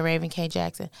know. Yeah, Raven K.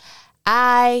 Jackson.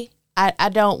 I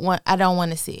don't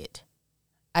want to see it.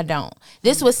 I don't.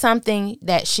 This was something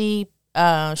that she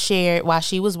shared while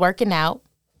she was working out,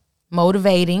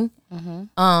 motivating,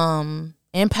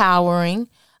 empowering.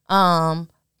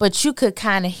 But you could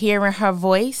kind of hear in her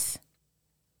voice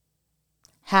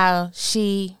how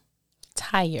she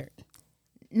tired.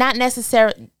 Not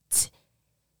necessarily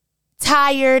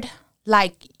tired.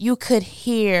 Like, you could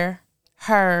hear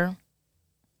her.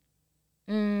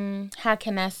 How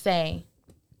can I say?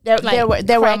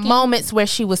 There were moments where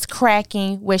she was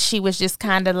cracking, where she was just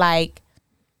kind of like.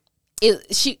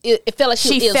 It felt like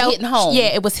she was hitting home.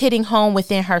 Yeah, it was hitting home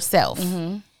within herself.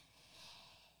 Mm-hmm.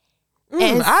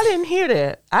 And I didn't hear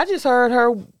that. I just heard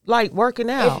her like working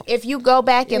out. If you go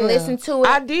back and listen to it,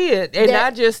 I did,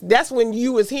 and that's when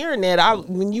you was hearing that.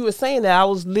 When you were saying that, I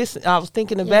was listening. I was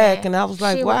thinking back, and I was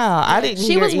like, "Wow, I didn't."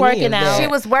 She was working out. She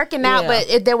was working out,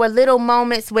 but there were little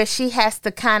moments where she has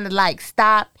to kind of like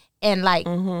stop and like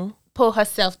pull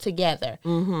herself together,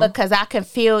 because I can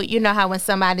feel. You know how when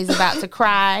somebody's about to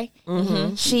cry,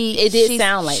 it did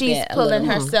sound like she's that. Pulling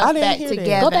herself back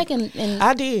together. Go back and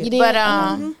I did. You did? But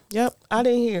yep, I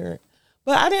didn't hear it.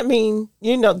 But I didn't mean,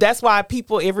 that's why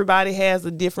everybody has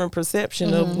a different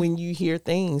perception of when you hear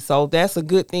things. So that's a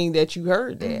good thing that you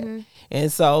heard that.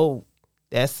 And so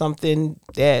that's something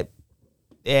that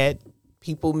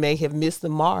people may have missed the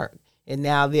mark. And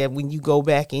now that when you go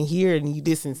back and hear it and you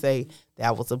listen and say,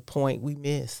 that was a point we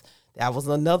missed. That was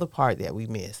another part that we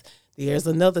missed. There's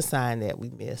another sign that we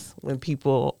miss when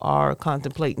people are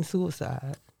contemplating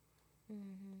suicide.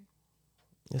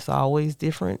 It's always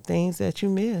different things that you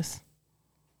miss.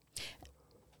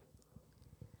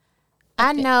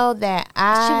 I know that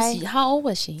how old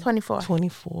was she? 24.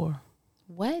 24.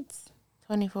 What?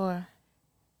 24.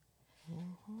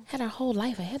 Had her whole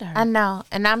life ahead of her. I know.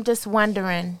 And I'm just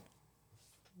wondering,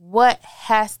 what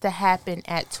has to happen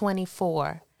at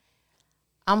 24?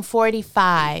 I'm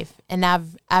 45, and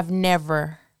I've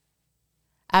never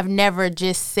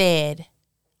just said,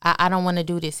 I don't want to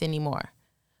do this anymore.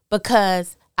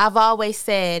 Because I've always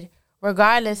said,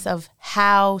 regardless of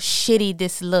how shitty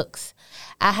this looks,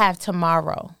 I have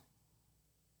tomorrow.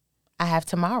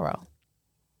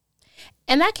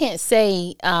 And I can't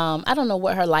say, I don't know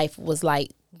what her life was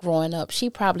like growing up. She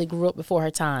probably grew up before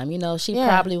her time. She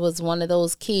probably was one of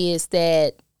those kids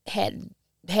that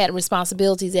had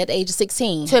responsibilities at the age of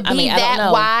 16. To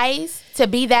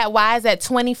be that wise at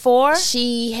 24,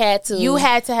 she had to. You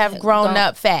had to have grown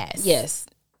up fast. Yes.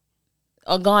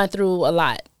 Or gone through a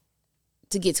lot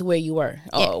to get to where you were.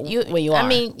 Where you are. I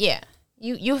mean, yeah.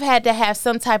 You've had to have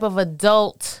some type of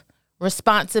adult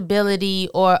responsibility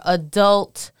or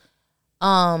adult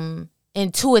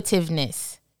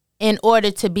intuitiveness in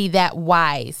order to be that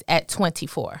wise at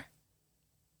 24.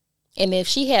 And if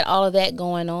she had all of that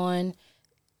going on,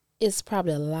 it's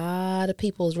probably a lot of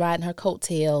people's riding her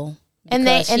coattail. And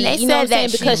they said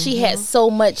that because she had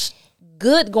so much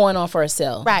good going on for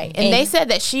herself. Right. And they said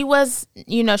that she was,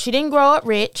 you know, she didn't grow up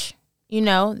rich. You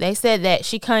know, they said that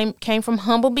she came from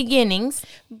humble beginnings.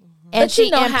 And but you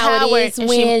know how it is when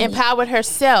she empowered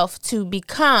herself to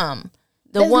become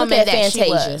the woman that Fantasia. she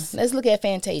was. Let's look at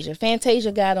Fantasia.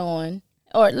 Fantasia got on,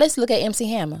 or let's look at MC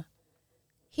Hammer.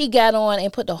 He got on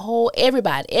and put the whole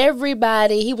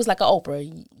everybody. He was like an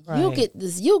Oprah. Right. You get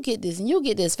this, you get this, and you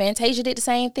get this. Fantasia did the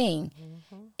same thing.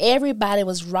 Everybody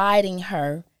was riding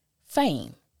her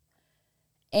fame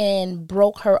and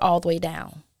broke her all the way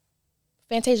down.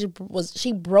 Fantasia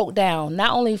she broke down,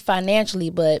 not only financially,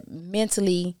 but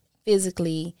mentally,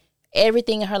 physically.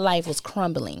 Everything in her life was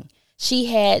crumbling. They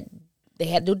had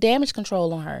to do damage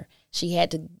control on her. She had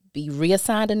to be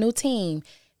reassigned a new team.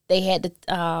 They had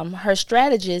to, her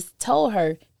strategist told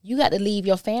her, you got to leave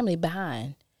your family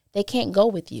behind. They can't go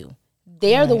with you.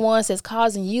 They're the ones that's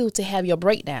causing you to have your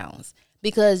breakdowns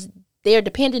because they're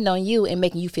dependent on you and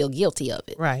making you feel guilty of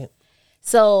it. Right.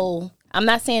 So I'm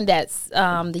not saying that's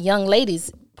the young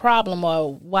lady's problem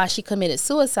or why she committed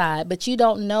suicide, but you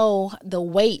don't know the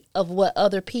weight of what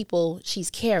other people she's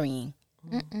carrying.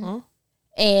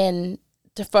 And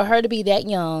for her to be that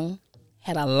young,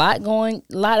 had a lot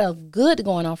of good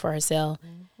going on for herself.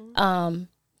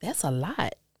 That's a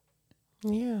lot.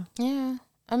 Yeah. Yeah.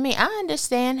 I mean, I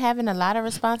understand having a lot of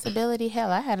responsibility.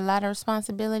 Hell, I had a lot of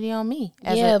responsibility on me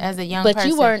as a young person. But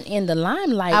you weren't in the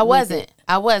limelight. I wasn't.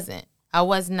 I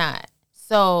was not.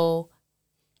 So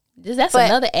that's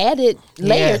another added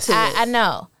layer to it. I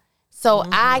know. So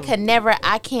I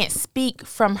can't speak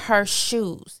from her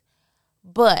shoes.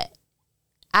 But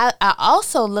I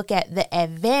also look at the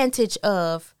advantage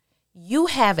of you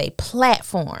have a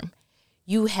platform.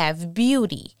 You have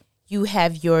beauty. You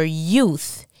have your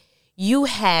youth. You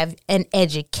have an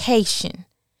education.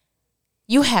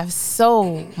 You have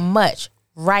so much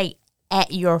right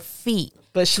at your feet.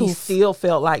 But she still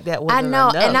felt like that wasn't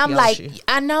enough. And I'm like,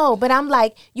 I know, but I'm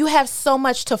like, you have so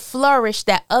much to flourish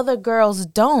that other girls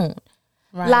don't.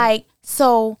 Right. Like,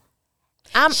 so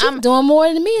I'm doing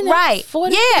more than me now. Right.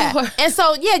 44. Yeah. And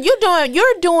so you're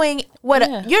doing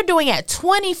what you're doing at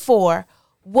 24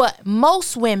 what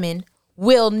most women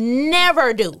will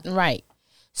never do. Right.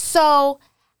 So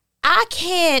I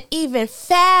can't even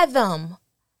fathom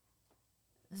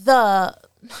the...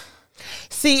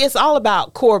 See, it's all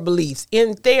about core beliefs.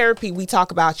 In therapy, we talk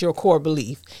about your core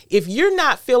belief. If you're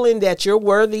not feeling that you're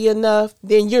worthy enough,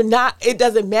 then you're not. It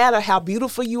doesn't matter how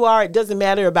beautiful you are. It doesn't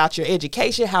matter about your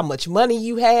education, how much money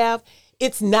you have.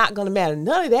 It's not going to matter.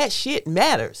 None of that shit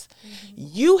matters.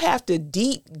 You have to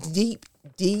deep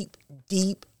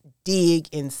dig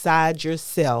inside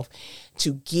yourself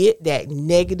to get that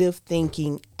negative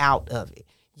thinking out of it.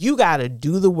 You got to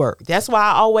do the work. That's why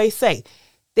I always say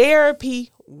therapy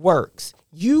works.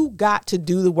 You got to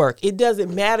do the work. It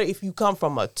doesn't matter if you come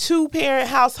from a 2-parent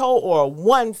household or a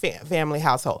 1-family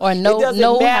household. Or no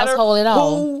household at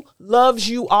all. Who loves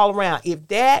you all around. If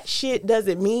that shit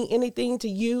doesn't mean anything to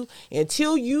you,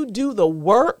 until you do the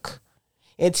work,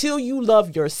 until you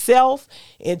love yourself,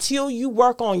 until you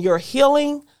work on your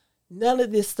healing, none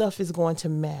of this stuff is going to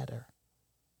matter.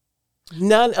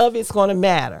 None of it's going to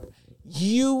matter.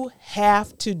 You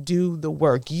have to do the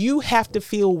work. You have to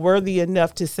feel worthy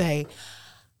enough to say,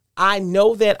 I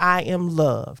know that I am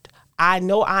loved. I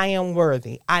know I am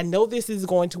worthy. I know this is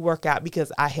going to work out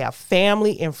because I have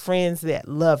family and friends that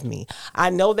love me.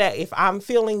 I know that if I'm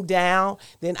feeling down,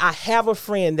 then I have a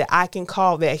friend that I can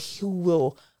call who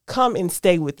will come and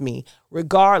stay with me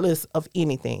regardless of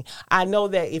anything. I know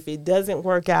that if it doesn't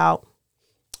work out,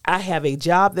 I have a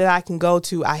job that I can go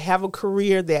to. I have a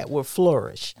career that will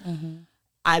flourish.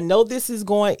 I know this is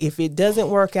if it doesn't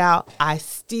work out, I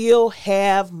still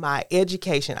have my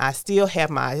education. I still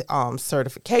have my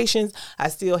certifications. I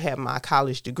still have my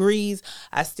college degrees.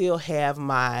 I still have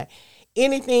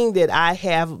anything that I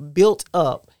have built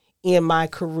up in my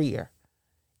career.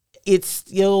 It's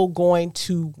still going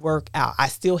to work out. I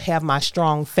still have my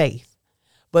strong faith.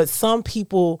 But some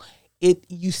people,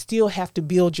 you still have to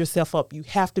build yourself up. You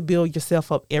have to build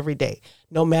yourself up every day,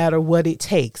 no matter what it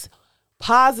takes.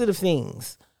 Positive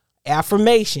things,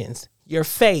 affirmations, your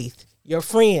faith, your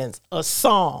friends, a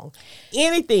song,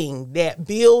 anything that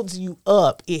builds you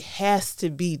up, it has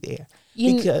to be there.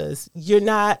 Because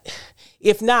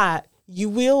if not, you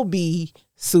will be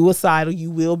suicidal,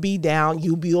 you will be down,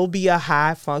 you will be a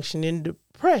high functioning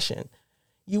depression.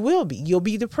 You'll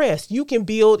be depressed. You can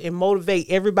build and motivate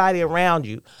everybody around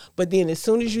you. But then as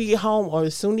soon as you get home or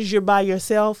as soon as you're by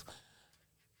yourself,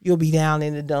 you'll be down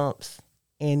in the dumps.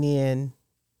 And then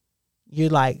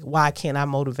you're like, why can't I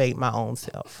motivate my own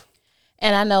self?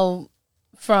 And I know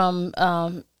from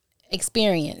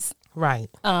experience, Right.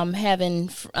 Having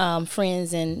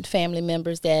friends and family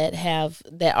members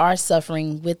that are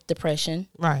suffering with depression.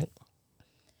 Right.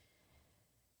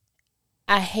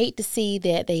 I hate to see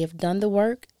that they have done the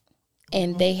work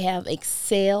and they have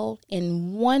excelled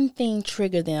and one thing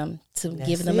trigger them to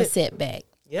give them a setback.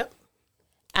 Yep.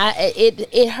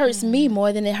 It hurts me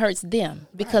more than it hurts them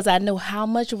because I know how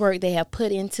much work they have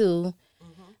put into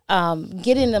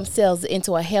getting themselves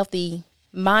into a healthy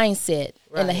mindset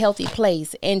in a healthy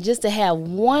place, and just to have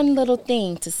one little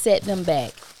thing to set them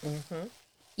back,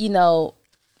 you know,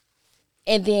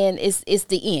 and then it's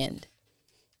the end.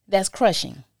 That's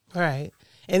crushing. Right.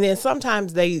 And then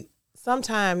sometimes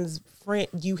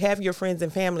you have your friends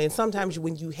and family, and sometimes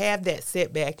when you have that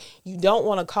setback, you don't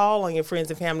want to call on your friends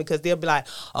and family because they'll be like,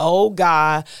 oh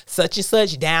God, such and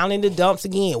such down in the dumps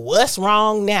again. What's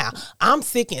wrong now? I'm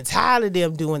sick and tired of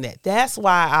them doing that. That's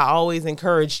why I always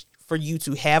encourage for you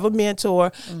to have a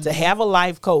mentor, to have a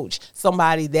life coach,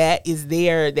 somebody that is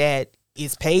there that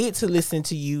is paid to listen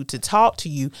to you, to talk to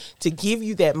you, to give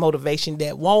you that motivation,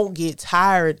 that won't get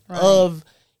tired of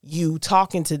you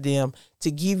talking to them, to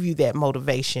give you that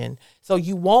motivation so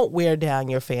you won't wear down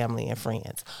your family and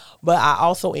friends. But I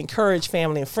also encourage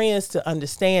family and friends to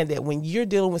understand that when you're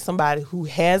dealing with somebody who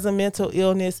has a mental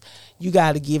illness, you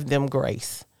got to give them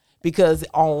grace, because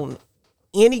on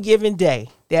any given day,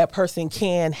 that person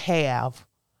can have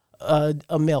a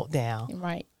meltdown.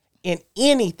 Right. And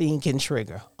anything can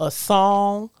trigger a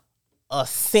song, a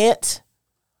scent,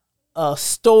 a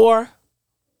store,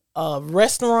 a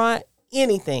restaurant,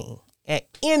 anything at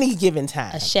any given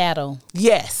time. A shadow.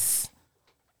 Yes.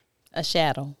 A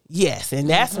shadow. Yes. And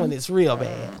that's when it's real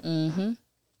bad. Mm-hmm.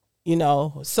 You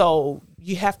know, so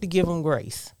you have to give them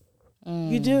grace.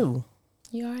 You do.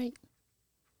 You all right?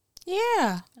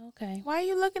 Yeah. Okay. Why are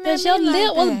you looking at Because me your like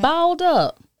lip was that? balled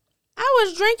up. I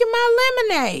was drinking my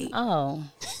lemonade. Oh.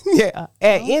 Yeah.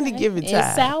 At any given time.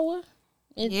 It's sour?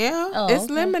 It's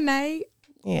okay. lemonade.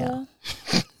 Yeah. Well,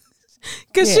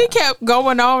 Because she kept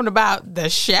going on about the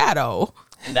shadow.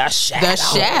 The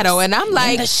shadow. And I'm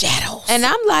like, the shadows. and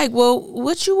I'm like, well,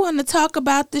 what you want to talk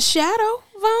about the shadow,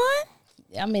 Vaughn?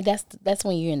 I mean, that's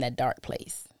when you're in that dark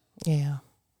place. Yeah.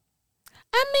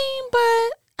 I mean,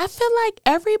 but I feel like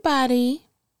everybody.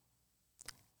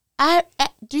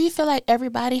 Do you feel like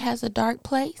everybody has a dark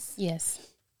place? Yes.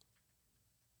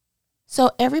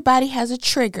 So everybody has a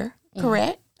trigger,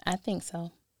 correct? I think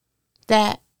so.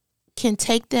 That can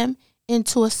take them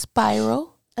into a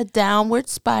spiral, a downward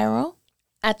spiral.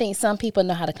 I think some people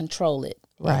know how to control it.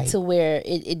 Right. To where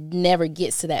it never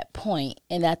gets to that point.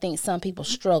 And I think some people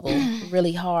struggle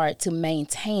really hard to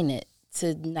maintain it,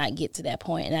 to not get to that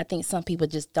point. And I think some people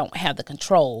just don't have the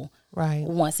control Right.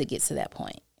 once it gets to that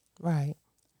point. Right.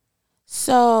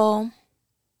 So,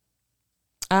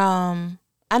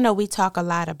 I know we talk a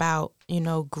lot about,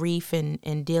 grief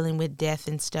and dealing with death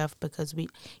and stuff because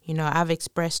I've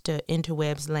expressed to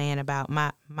Interwebs Land about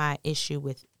my issue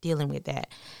with dealing with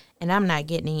that. And I'm not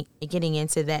getting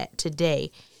into that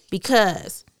today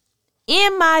because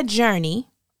in my journey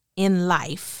in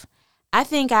life, I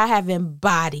think I have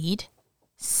embodied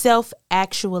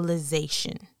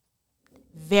self-actualization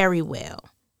very well.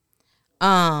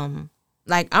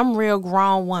 Like I'm real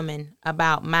grown woman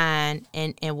about mine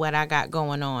and what I got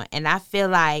going on. And I feel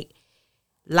like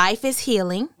life is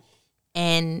healing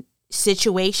and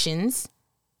situations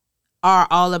are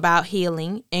all about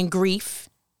healing, and grief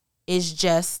is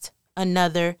just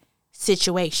another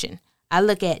situation. I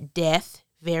look at death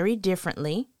very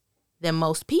differently than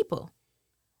most people.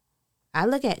 I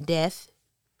look at death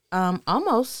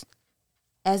almost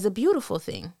as a beautiful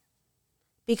thing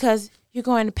because you're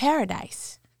going to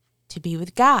paradise to be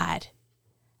with God.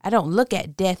 I don't look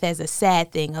at death as a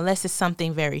sad thing unless it's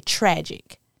something very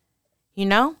tragic,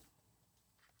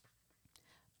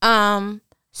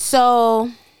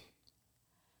 So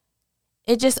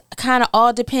it just kind of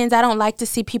all depends. I don't like to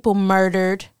see people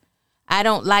murdered. I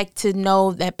don't like to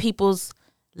know that people's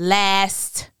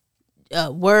last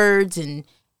words and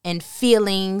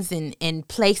feelings and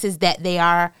places that they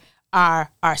are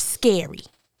scary.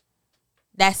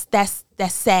 That's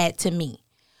sad to me.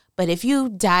 But if you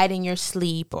died in your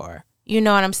sleep, or you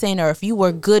know what I'm saying, or if you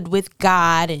were good with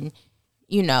God and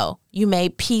you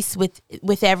made peace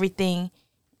with everything,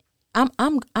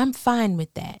 I'm fine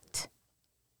with that.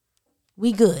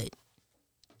 We good.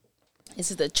 This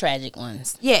is the tragic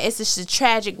ones. Yeah, it's just the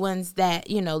tragic ones that,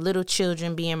 little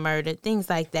children being murdered, things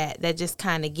like that just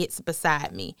kind of gets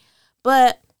beside me.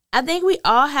 But I think we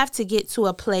all have to get to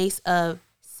a place of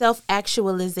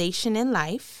self-actualization in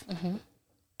life. Mm-hmm.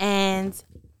 And,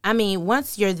 I mean,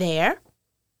 once you're there,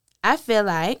 I feel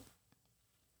like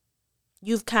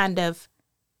you've kind of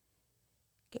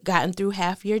gotten through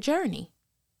half your journey.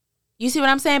 You see what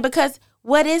I'm saying? Because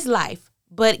what is life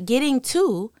but getting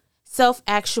to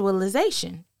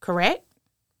self-actualization, correct?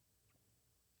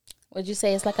 Would you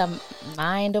say it's like a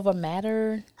mind over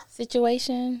matter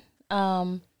situation?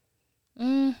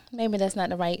 Maybe that's not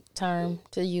the right term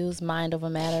to use, mind over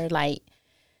matter. Like,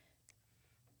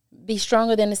 be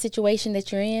stronger than the situation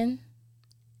that you're in?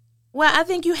 Well, I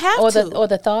think you have to. Or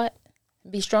the thought?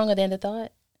 Be stronger than the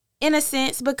thought? In a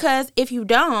sense, because if you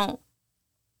don't,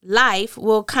 life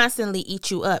will constantly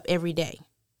eat you up every day.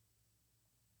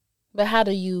 But how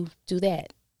do you do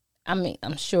that? I mean,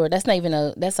 I'm sure that's not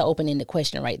even that's an open-ended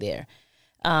question right there.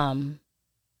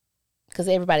 Because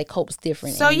everybody copes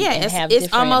different. So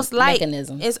it's almost like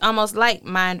mechanisms. It's almost like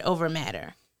mind over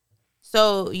matter.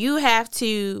 So you have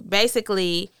to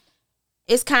basically,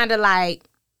 it's kind of like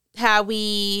how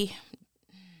it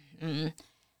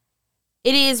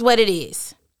is what it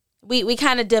is. We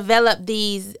kind of develop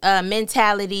these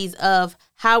mentalities of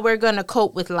how we're going to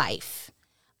cope with life.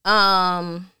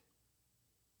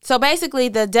 So basically,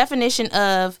 the definition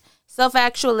of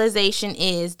self-actualization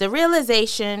is the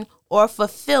realization or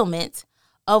fulfillment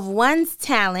of one's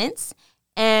talents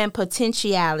and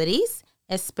potentialities,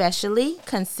 especially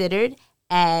considered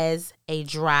as a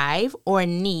drive or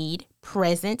need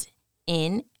present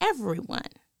in everyone.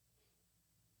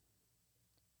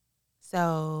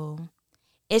 So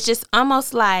it's just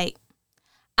almost like,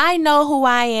 I know who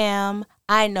I am.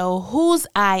 I know whose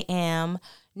I am.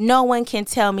 No one can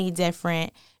tell me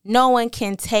different. No one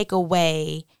can take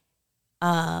away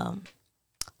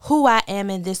who I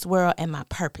am in this world and my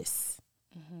purpose.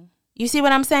 Mm-hmm. You see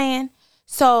what I'm saying?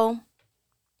 So,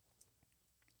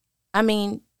 I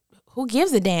mean, who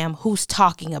gives a damn who's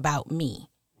talking about me?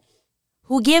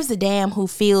 Who gives a damn who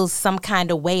feels some kind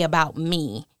of way about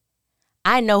me?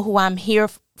 I know who I'm here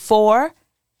for.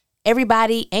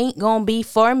 Everybody ain't gonna be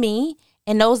for me,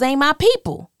 and those ain't my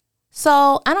people.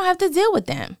 So I don't have to deal with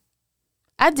them.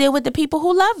 I deal with the people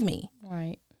who love me.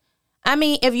 Right. I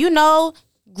mean, if you know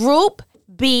Group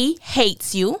B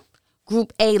hates you,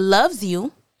 Group A loves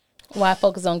you. Why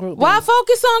focus on Group B? Why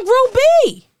focus on Group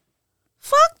B?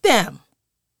 Fuck them.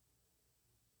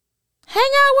 Hang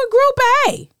out with Group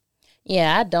A.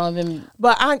 Yeah, I don't even.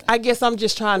 But I guess I'm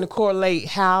just trying to correlate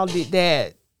how does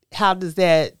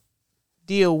that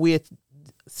deal with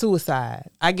suicide?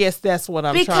 I guess that's what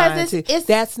I'm trying to.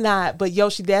 That's not, but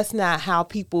Yoshi, that's not how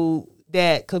people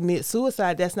that commit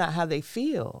suicide, that's not how they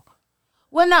feel.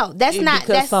 Well, no, that's not.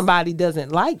 Because somebody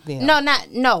doesn't like them.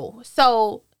 No.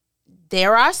 So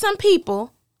there are some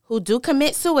people who do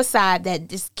commit suicide that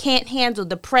just can't handle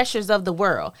the pressures of the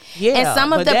world. Yeah, and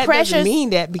some of the that pressures doesn't mean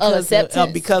that because of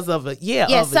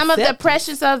some of the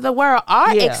pressures of the world are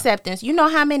acceptance. You know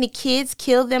how many kids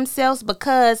kill themselves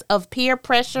because of peer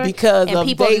pressure because and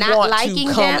people they not want liking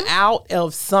to come them? out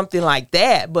of something like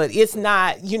that. But it's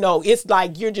not. It's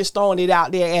like you're just throwing it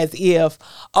out there as if,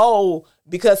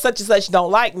 because such and such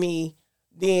don't like me,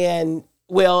 then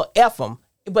F them.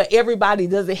 But everybody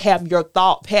doesn't have your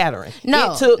thought pattern.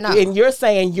 No. And you're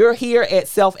saying you're here at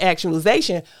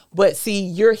self-actualization, but see,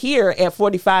 you're here at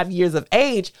 45 years of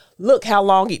age. Look how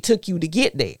long it took you to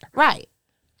get there. Right.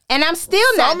 And I'm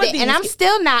still not there. And I'm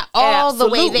still not all the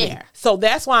way there. So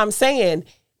that's why I'm saying,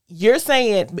 you're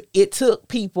saying it took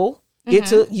people.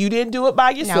 Mm-hmm. You didn't do it by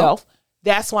yourself. No.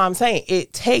 That's why I'm saying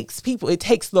it takes people. It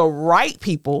takes the right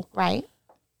people. Right.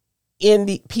 In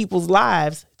the people's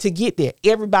lives to get there.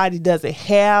 Everybody doesn't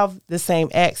have the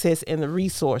same access and the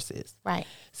resources. Right.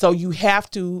 So you have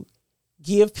to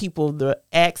give people the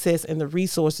access and the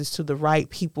resources to the right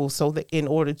people so that in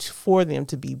order for them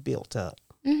to be built up,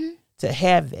 to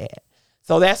have that.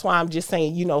 So that's why I'm just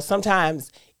saying,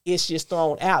 sometimes it's just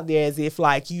thrown out there as if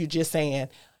like you're just saying,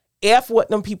 F what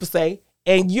them people say,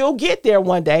 and you'll get there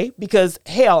one day because,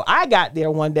 hell, I got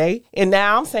there one day. And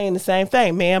now I'm saying the same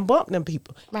thing. Man, bump them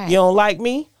people. Right. You don't like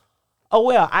me? Oh,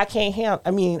 well, I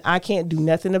can't do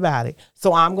nothing about it.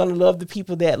 So I'm going to love the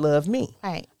people that love me.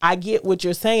 Right. I get what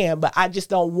you're saying, but I just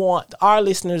don't want our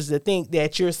listeners to think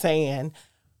that you're saying,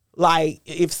 like,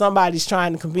 if somebody's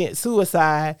trying to commit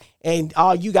suicide and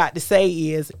all you got to say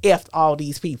is, F all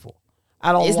these people.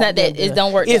 I don't. It's not that. It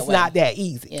don't work. It's not that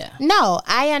easy. Yeah. No,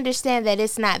 I understand that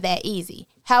it's not that easy.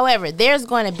 However, there's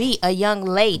going to be a young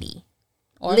lady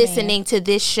listening to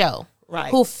this show, right,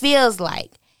 who feels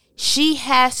like she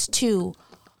has to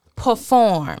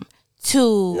perform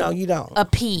to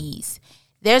appease.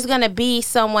 There's going to be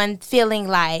someone feeling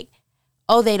like,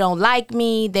 oh, they don't like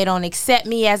me. They don't accept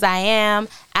me as I am.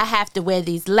 I have to wear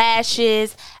these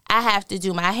lashes. I have to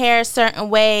do my hair a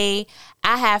certain way.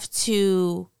 I have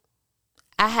to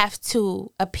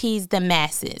appease the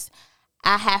masses.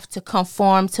 I have to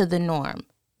conform to the norm.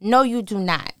 No, you do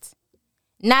not.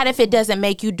 Not if it doesn't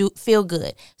make you feel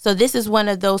good. So this is one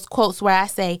of those quotes where I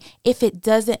say, if it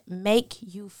doesn't make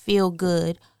you feel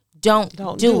good,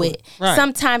 don't do it. Right.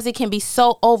 Sometimes it can be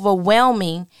so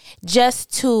overwhelming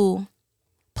just to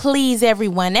please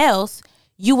everyone else.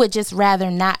 You would just rather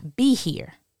not be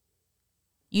here.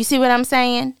 You see what I'm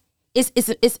saying?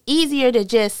 It's easier to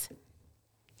just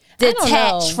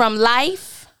detach from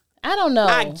life. I don't know.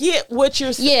 I get what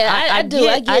you're saying. Yeah, I do.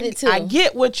 I get it too. I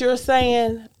get what you're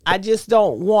saying. I just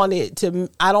don't want it to.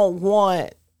 I don't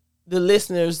want the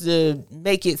listeners to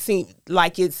make it seem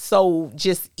like it's so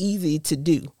just easy to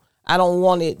do. I don't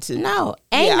want it to. No,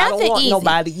 ain't nothing I don't want easy.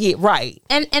 nobody. Yeah, right.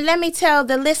 And let me tell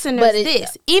the listeners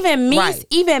this. Even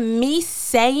me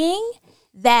saying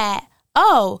that,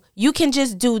 oh, you can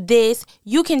just do this,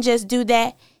 you can just do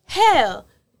that. Hell,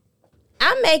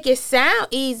 I make it sound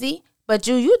easy. But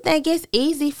do you think it's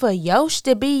easy for Yosh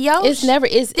to be Yosh? It's never.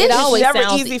 It's always never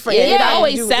sounds easy for it anybody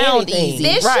always to do sound anything. easy.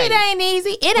 This Right. shit ain't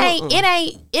easy.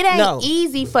 It ain't No.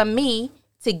 easy for me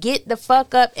to get the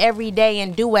fuck up every day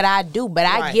and do what I do. But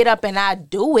I Right. get up and I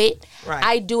do it. Right.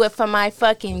 I do it for my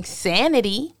fucking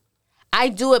sanity. I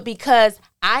do it because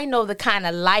I know the kind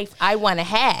of life I want to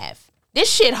have. This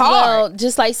shit hard. Well,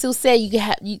 just like Sue said,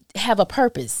 you have a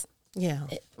purpose. Yeah.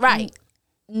 Right.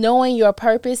 Knowing your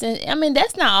purpose, and I mean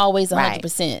that's not always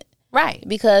 100%. Right.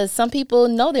 Because some people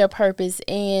know their purpose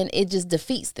and it just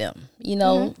defeats them. You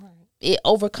know, it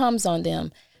overcomes on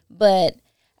them. But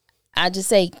I just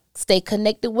say stay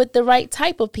connected with the right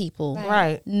type of people.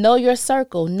 Right. Know your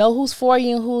circle. Know who's for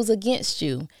you and who's against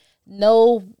you.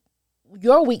 Know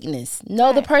your weakness.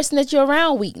 Know the person that you're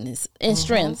around weakness and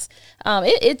strengths.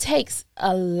 It takes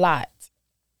a lot.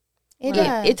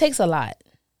 It takes a lot.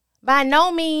 By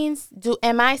no means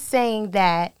am I saying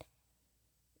that,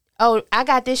 oh, I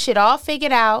got this shit all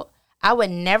figured out. I would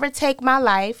never take my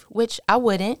life, which I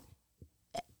wouldn't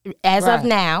as of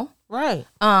now. Right.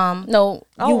 No,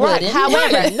 Oh, you right. wouldn't.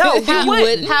 However, No, you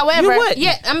wouldn't. However, You wouldn't.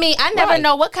 yeah, I mean, I never Right.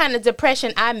 know what kind of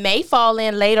depression I may fall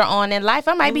in later on in life.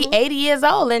 I might be 80 years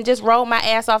old and just roll my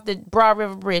ass off the Broad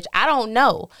River Bridge. I don't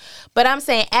know. But I'm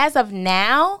saying as of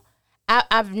now,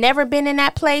 I've never been in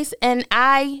that place, and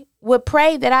I would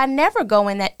pray that I never go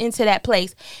into that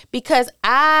place, because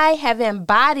I have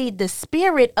embodied the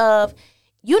spirit of,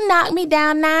 you knock me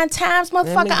down 9 times,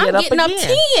 motherfucker, I'm getting up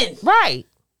 10. Right.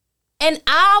 And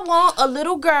I want a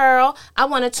little girl, I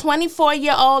want a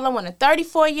 24-year-old, I want a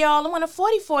 34-year-old, I want a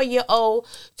 44-year-old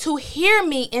to hear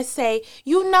me and say,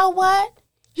 you know what?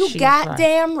 You She's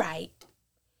goddamn right.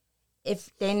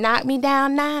 If they knock me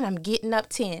down 9, I'm getting up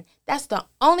 10. That's the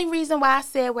only reason why I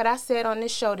said what I said on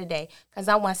this show today. Because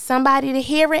I want somebody to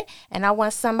hear it, and I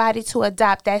want somebody to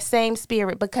adopt that same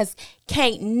spirit. Because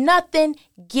can't nothing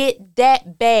get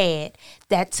that bad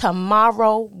that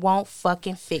tomorrow won't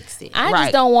fucking fix it. I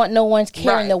just don't want no one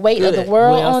carrying the weight of the Good.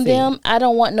 world Well on said. them. I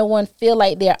don't want no one feel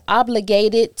like they're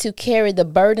obligated to carry the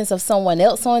burdens of someone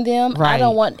else on them. I Right.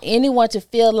 don't want anyone to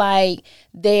feel like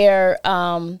their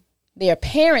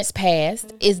parents'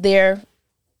 past is their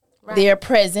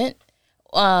present.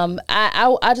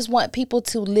 I just want people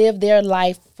to live their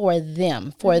life for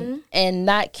them, and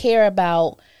not care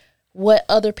about what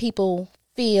other people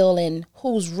feel and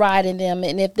who's riding them.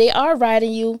 And if they are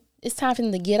riding you, it's time for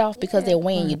them to get off because they're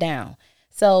weighing you down.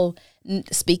 So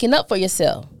speaking up for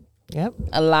yourself. Yep.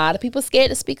 A lot of people scared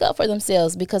to speak up for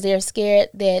themselves because they're scared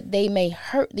that they may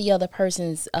hurt the other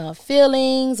person's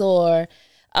feelings, or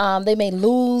they may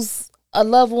lose a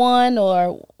loved one,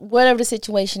 or whatever the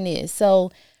situation is.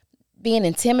 So being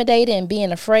intimidated and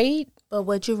being afraid, But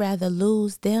would you rather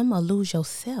lose them or lose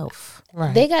yourself?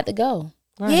 Right. they got to go.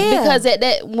 Yeah. Because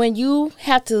that when you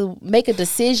have to make a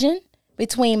decision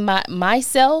between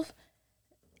myself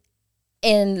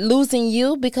and losing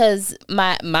you, because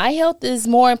my health is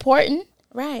more important,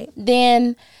 Right.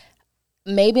 then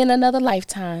maybe in another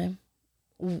lifetime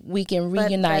we can But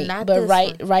reunite. not But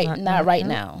this not right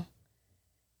now.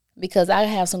 Because I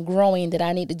have some growing that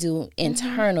I need to do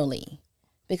internally,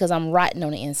 because I'm rotten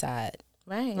on the inside.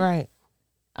 Right. Right.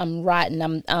 I'm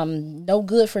rotten. I'm no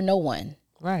good for no one.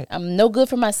 Right. I'm no good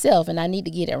for myself, and I need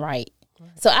to get it right.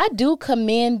 So I do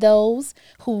commend those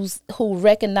who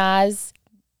recognize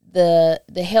the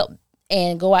help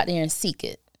and go out there and seek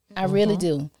it. I really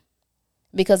do,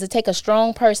 because it takes a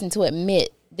strong person to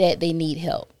admit that they need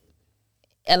help.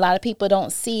 A lot of people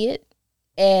don't see it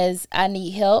as I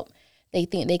need help. They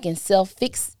think they can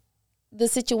self-fix the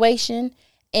situation,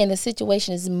 and the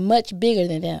situation is much bigger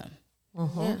than them.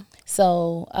 Yeah.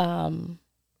 So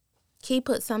Key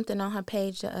put something on her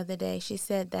page the other day. She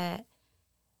said that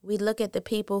we look at the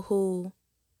people who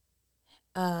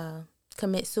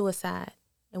commit suicide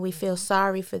and we feel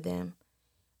sorry for them.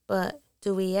 But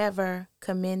do we ever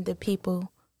commend the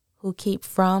people who keep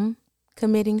from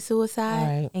committing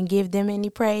suicide and give them any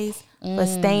praise for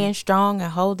staying strong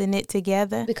and holding it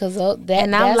together? Because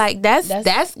and I'm like,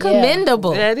 that's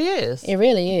commendable. That is. It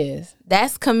really is.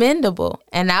 That's commendable.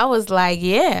 And I was like,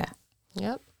 yeah.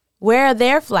 Yep. Where are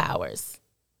their flowers?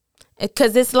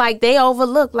 Because it's like they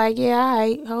overlook, like, yeah, all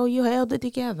right, oh, you held it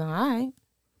together, all right.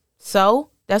 So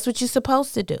that's what you're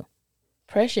supposed to do.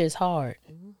 Pressure is hard.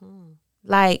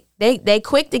 Like, they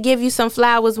quick to give you some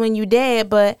flowers when you dead,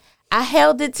 but I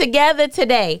held it together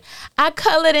today. I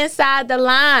colored inside the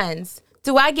lines.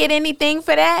 Do I get anything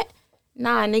for that?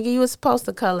 Nah, nigga, you was supposed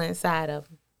to color inside of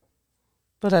them.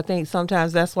 But I think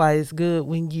sometimes that's why it's good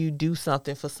when you do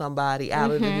something for somebody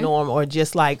out of the norm, or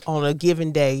just like on a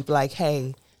given day, like,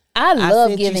 hey, I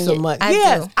love sent giving you some it. money. I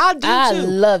Yes, do. I do I too.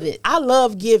 love it. I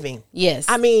love giving. Yes.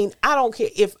 I mean, I don't care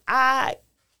if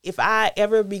I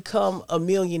ever become a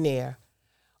millionaire,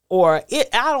 or I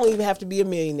don't even have to be a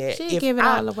millionaire. She'd give it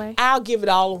all away. I'll give it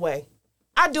all away.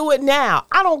 I do it now.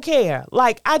 I don't care.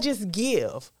 Like, I just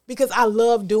give because I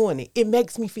love doing it. It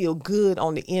makes me feel good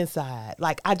on the inside.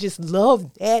 Like, I just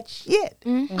love that shit.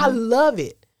 I love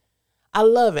it. I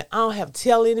love it. I don't have to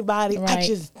tell anybody. I Right.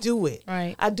 just do it.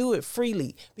 Right. I do it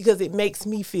freely because it makes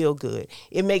me feel good.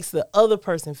 It makes the other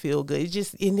person feel good.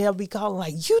 And they'll be calling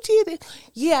like, you did it?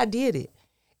 Yeah, I did it.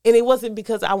 And it wasn't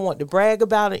because I want to brag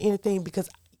about it or anything, because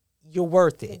you're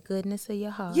worth it. Goodness of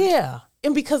your heart. Yeah.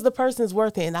 And because the person's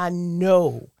worth it, and I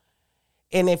know.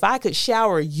 And if I could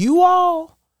shower you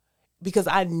all, because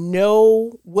I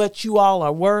know what you all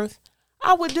are worth,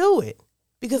 I would do it.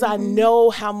 Because I know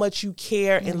how much you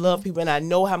care and love people, and I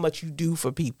know how much you do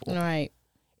for people, Right.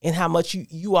 and how much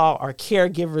you all are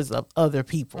caregivers of other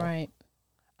people. Right.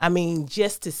 I mean,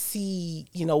 just to see,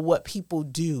 what people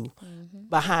do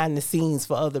behind the scenes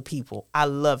for other people. I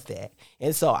love that.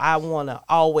 And so I want to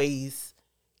always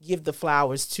give the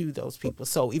flowers to those people.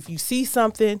 So if you see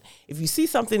something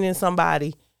in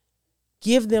somebody,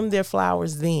 give them their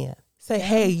flowers then. Say,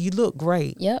 hey, you look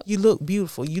great. Yep. You look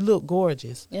beautiful. You look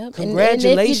gorgeous. Yep.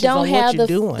 Congratulations and if you don't on have what you're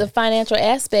doing. the financial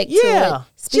aspect to Yeah. it,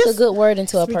 speak a Just good word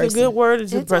into a Speak person. a good word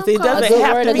into a It's person. It okay. doesn't A good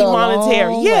have word to to be go a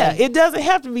monetary. long Yeah, way. it doesn't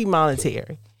have to be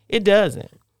monetary. It doesn't.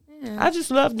 I just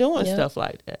love doing Yeah. stuff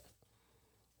like that.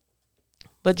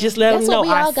 But just let That's them know what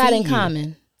we all I got see in you.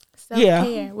 common. Self-care.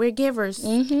 Yeah. We're givers.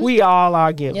 We all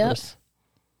are givers.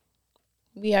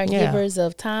 We are Yeah. givers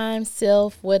of time,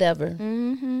 self, whatever.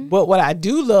 But what I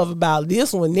do love about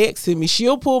this one next to me,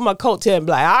 she'll pull my coattail and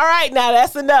be like, all right, now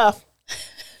that's enough.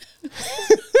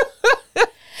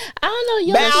 I don't know.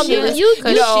 You Boundaries. you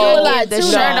Cause No, she'll do a lot get the too.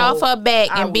 shirt No. off her back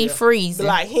I and be will. freezing. Be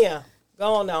like, here,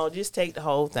 go on, just take the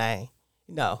whole thing.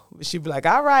 No. But she'll be like,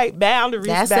 all right, boundaries,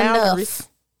 That's boundaries. enough.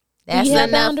 That's you have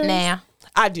enough boundaries? now.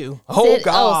 I do. Oh,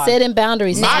 God. setting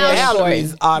boundaries is My very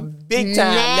boundaries important. are big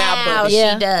time now, Now but she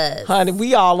Yeah. does. honey,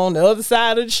 we all on the other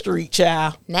side of the street,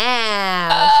 child.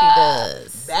 Now she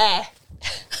does. Bah.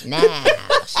 Now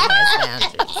she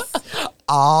has boundaries.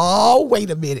 Oh, wait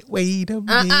a minute. Wait a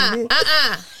minute.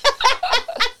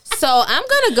 So I'm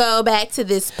gonna go back to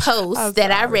this post that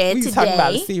I read we was talking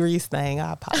about a today. serious thing.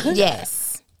 I apologize.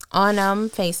 Yes, on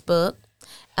Facebook.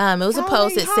 It was a Y'all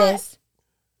post ain't that hot. says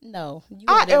No, you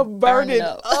I gotta am burn it burning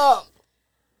up.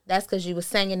 that's because you were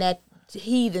singing that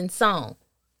heathen song.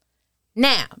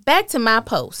 Now back to my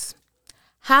post.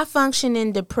 High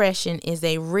functioning depression is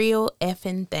a real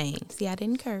effing thing. See, I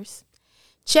didn't curse.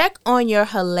 Check on your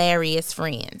hilarious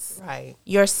friends. Right.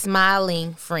 Your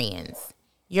smiling friends,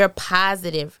 your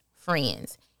positive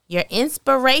friends, your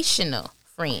inspirational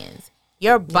friends,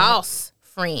 your boss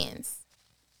friends.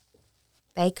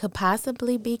 They could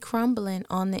possibly be crumbling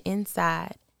on the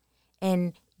inside.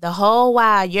 And the whole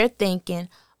while you're thinking,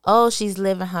 oh, she's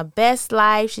living her best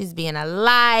life. She's being a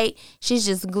light. She's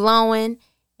just glowing.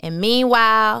 And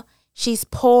meanwhile, she's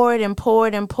poured and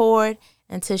poured and poured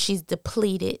until she's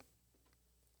depleted.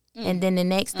 And then the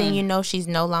next thing you know, she's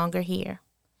no longer here.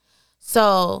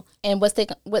 So, And what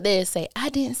they say, I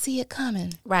didn't see it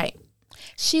coming. right,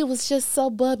 She was just so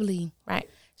bubbly. right,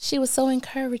 She was so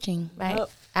encouraging. right. Yep.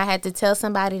 I had to tell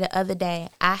somebody the other day,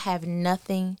 I have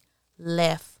nothing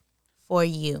left for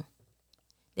you.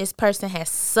 This person has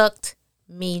sucked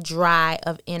me dry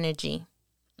of energy.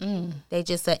 They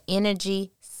just an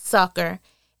energy sucker,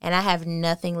 and I have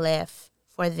nothing left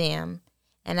for them.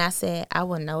 And I said, I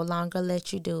will no longer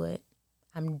let you do it.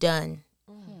 I'm done.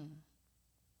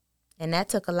 And that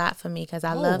took a lot for me because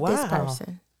I love this wow.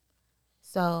 person.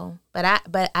 So, but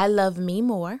I love me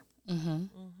more.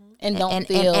 And don't and,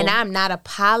 feel and I'm not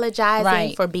apologizing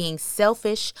Right. for being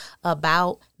selfish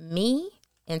about me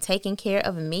and taking care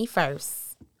of me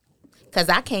first. Because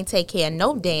I can't take care of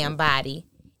no damn body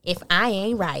if I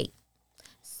ain't right.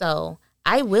 So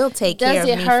I will take care of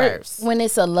me first. When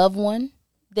it's a loved one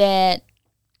that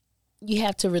you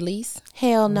have to release?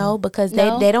 Hell no, because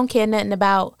they don't care nothing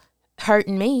about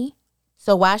hurting me.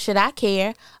 So why should I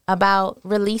care about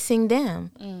releasing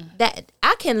them? That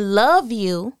I can love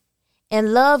you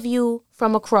and love you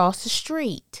from across the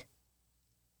street.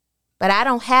 But I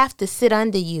don't have to sit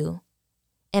under you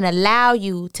and allow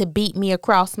you to beat me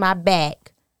across my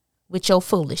back with your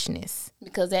foolishness.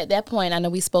 Because at that point, I know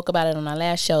we spoke about it on our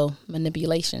last show,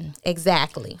 manipulation.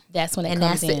 Exactly. That's when it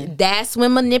comes in. That's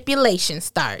when manipulation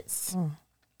starts.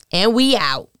 And we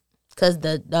out. Because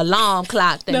the alarm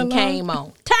clock thing came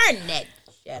on. Turn that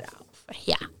shit off.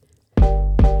 Yeah.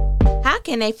 How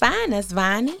can they find us,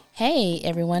 Vonnie? Hey,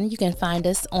 everyone. You can find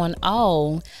us on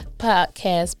all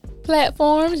podcast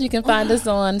platforms. You can find us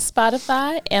on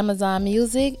Spotify, Amazon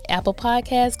Music, Apple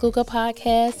Podcasts, Google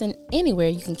Podcasts, and anywhere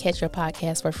you can catch your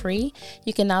podcast for free.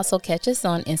 You can also catch us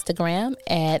on Instagram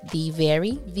at the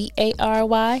Very,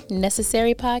 VARY,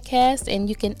 Necessary Podcast. And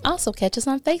you can also catch us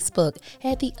on Facebook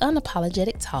at the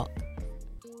Unapologetic Talk.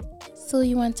 So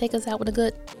you want to take us out with a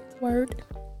good word?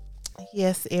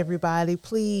 Yes, everybody,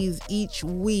 please, each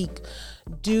week,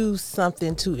 do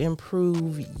something to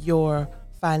improve your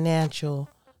financial,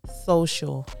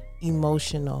 social,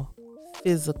 emotional,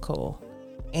 physical,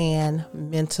 and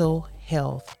mental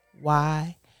health.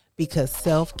 Why? Because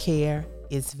self-care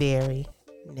is very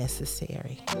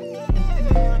necessary.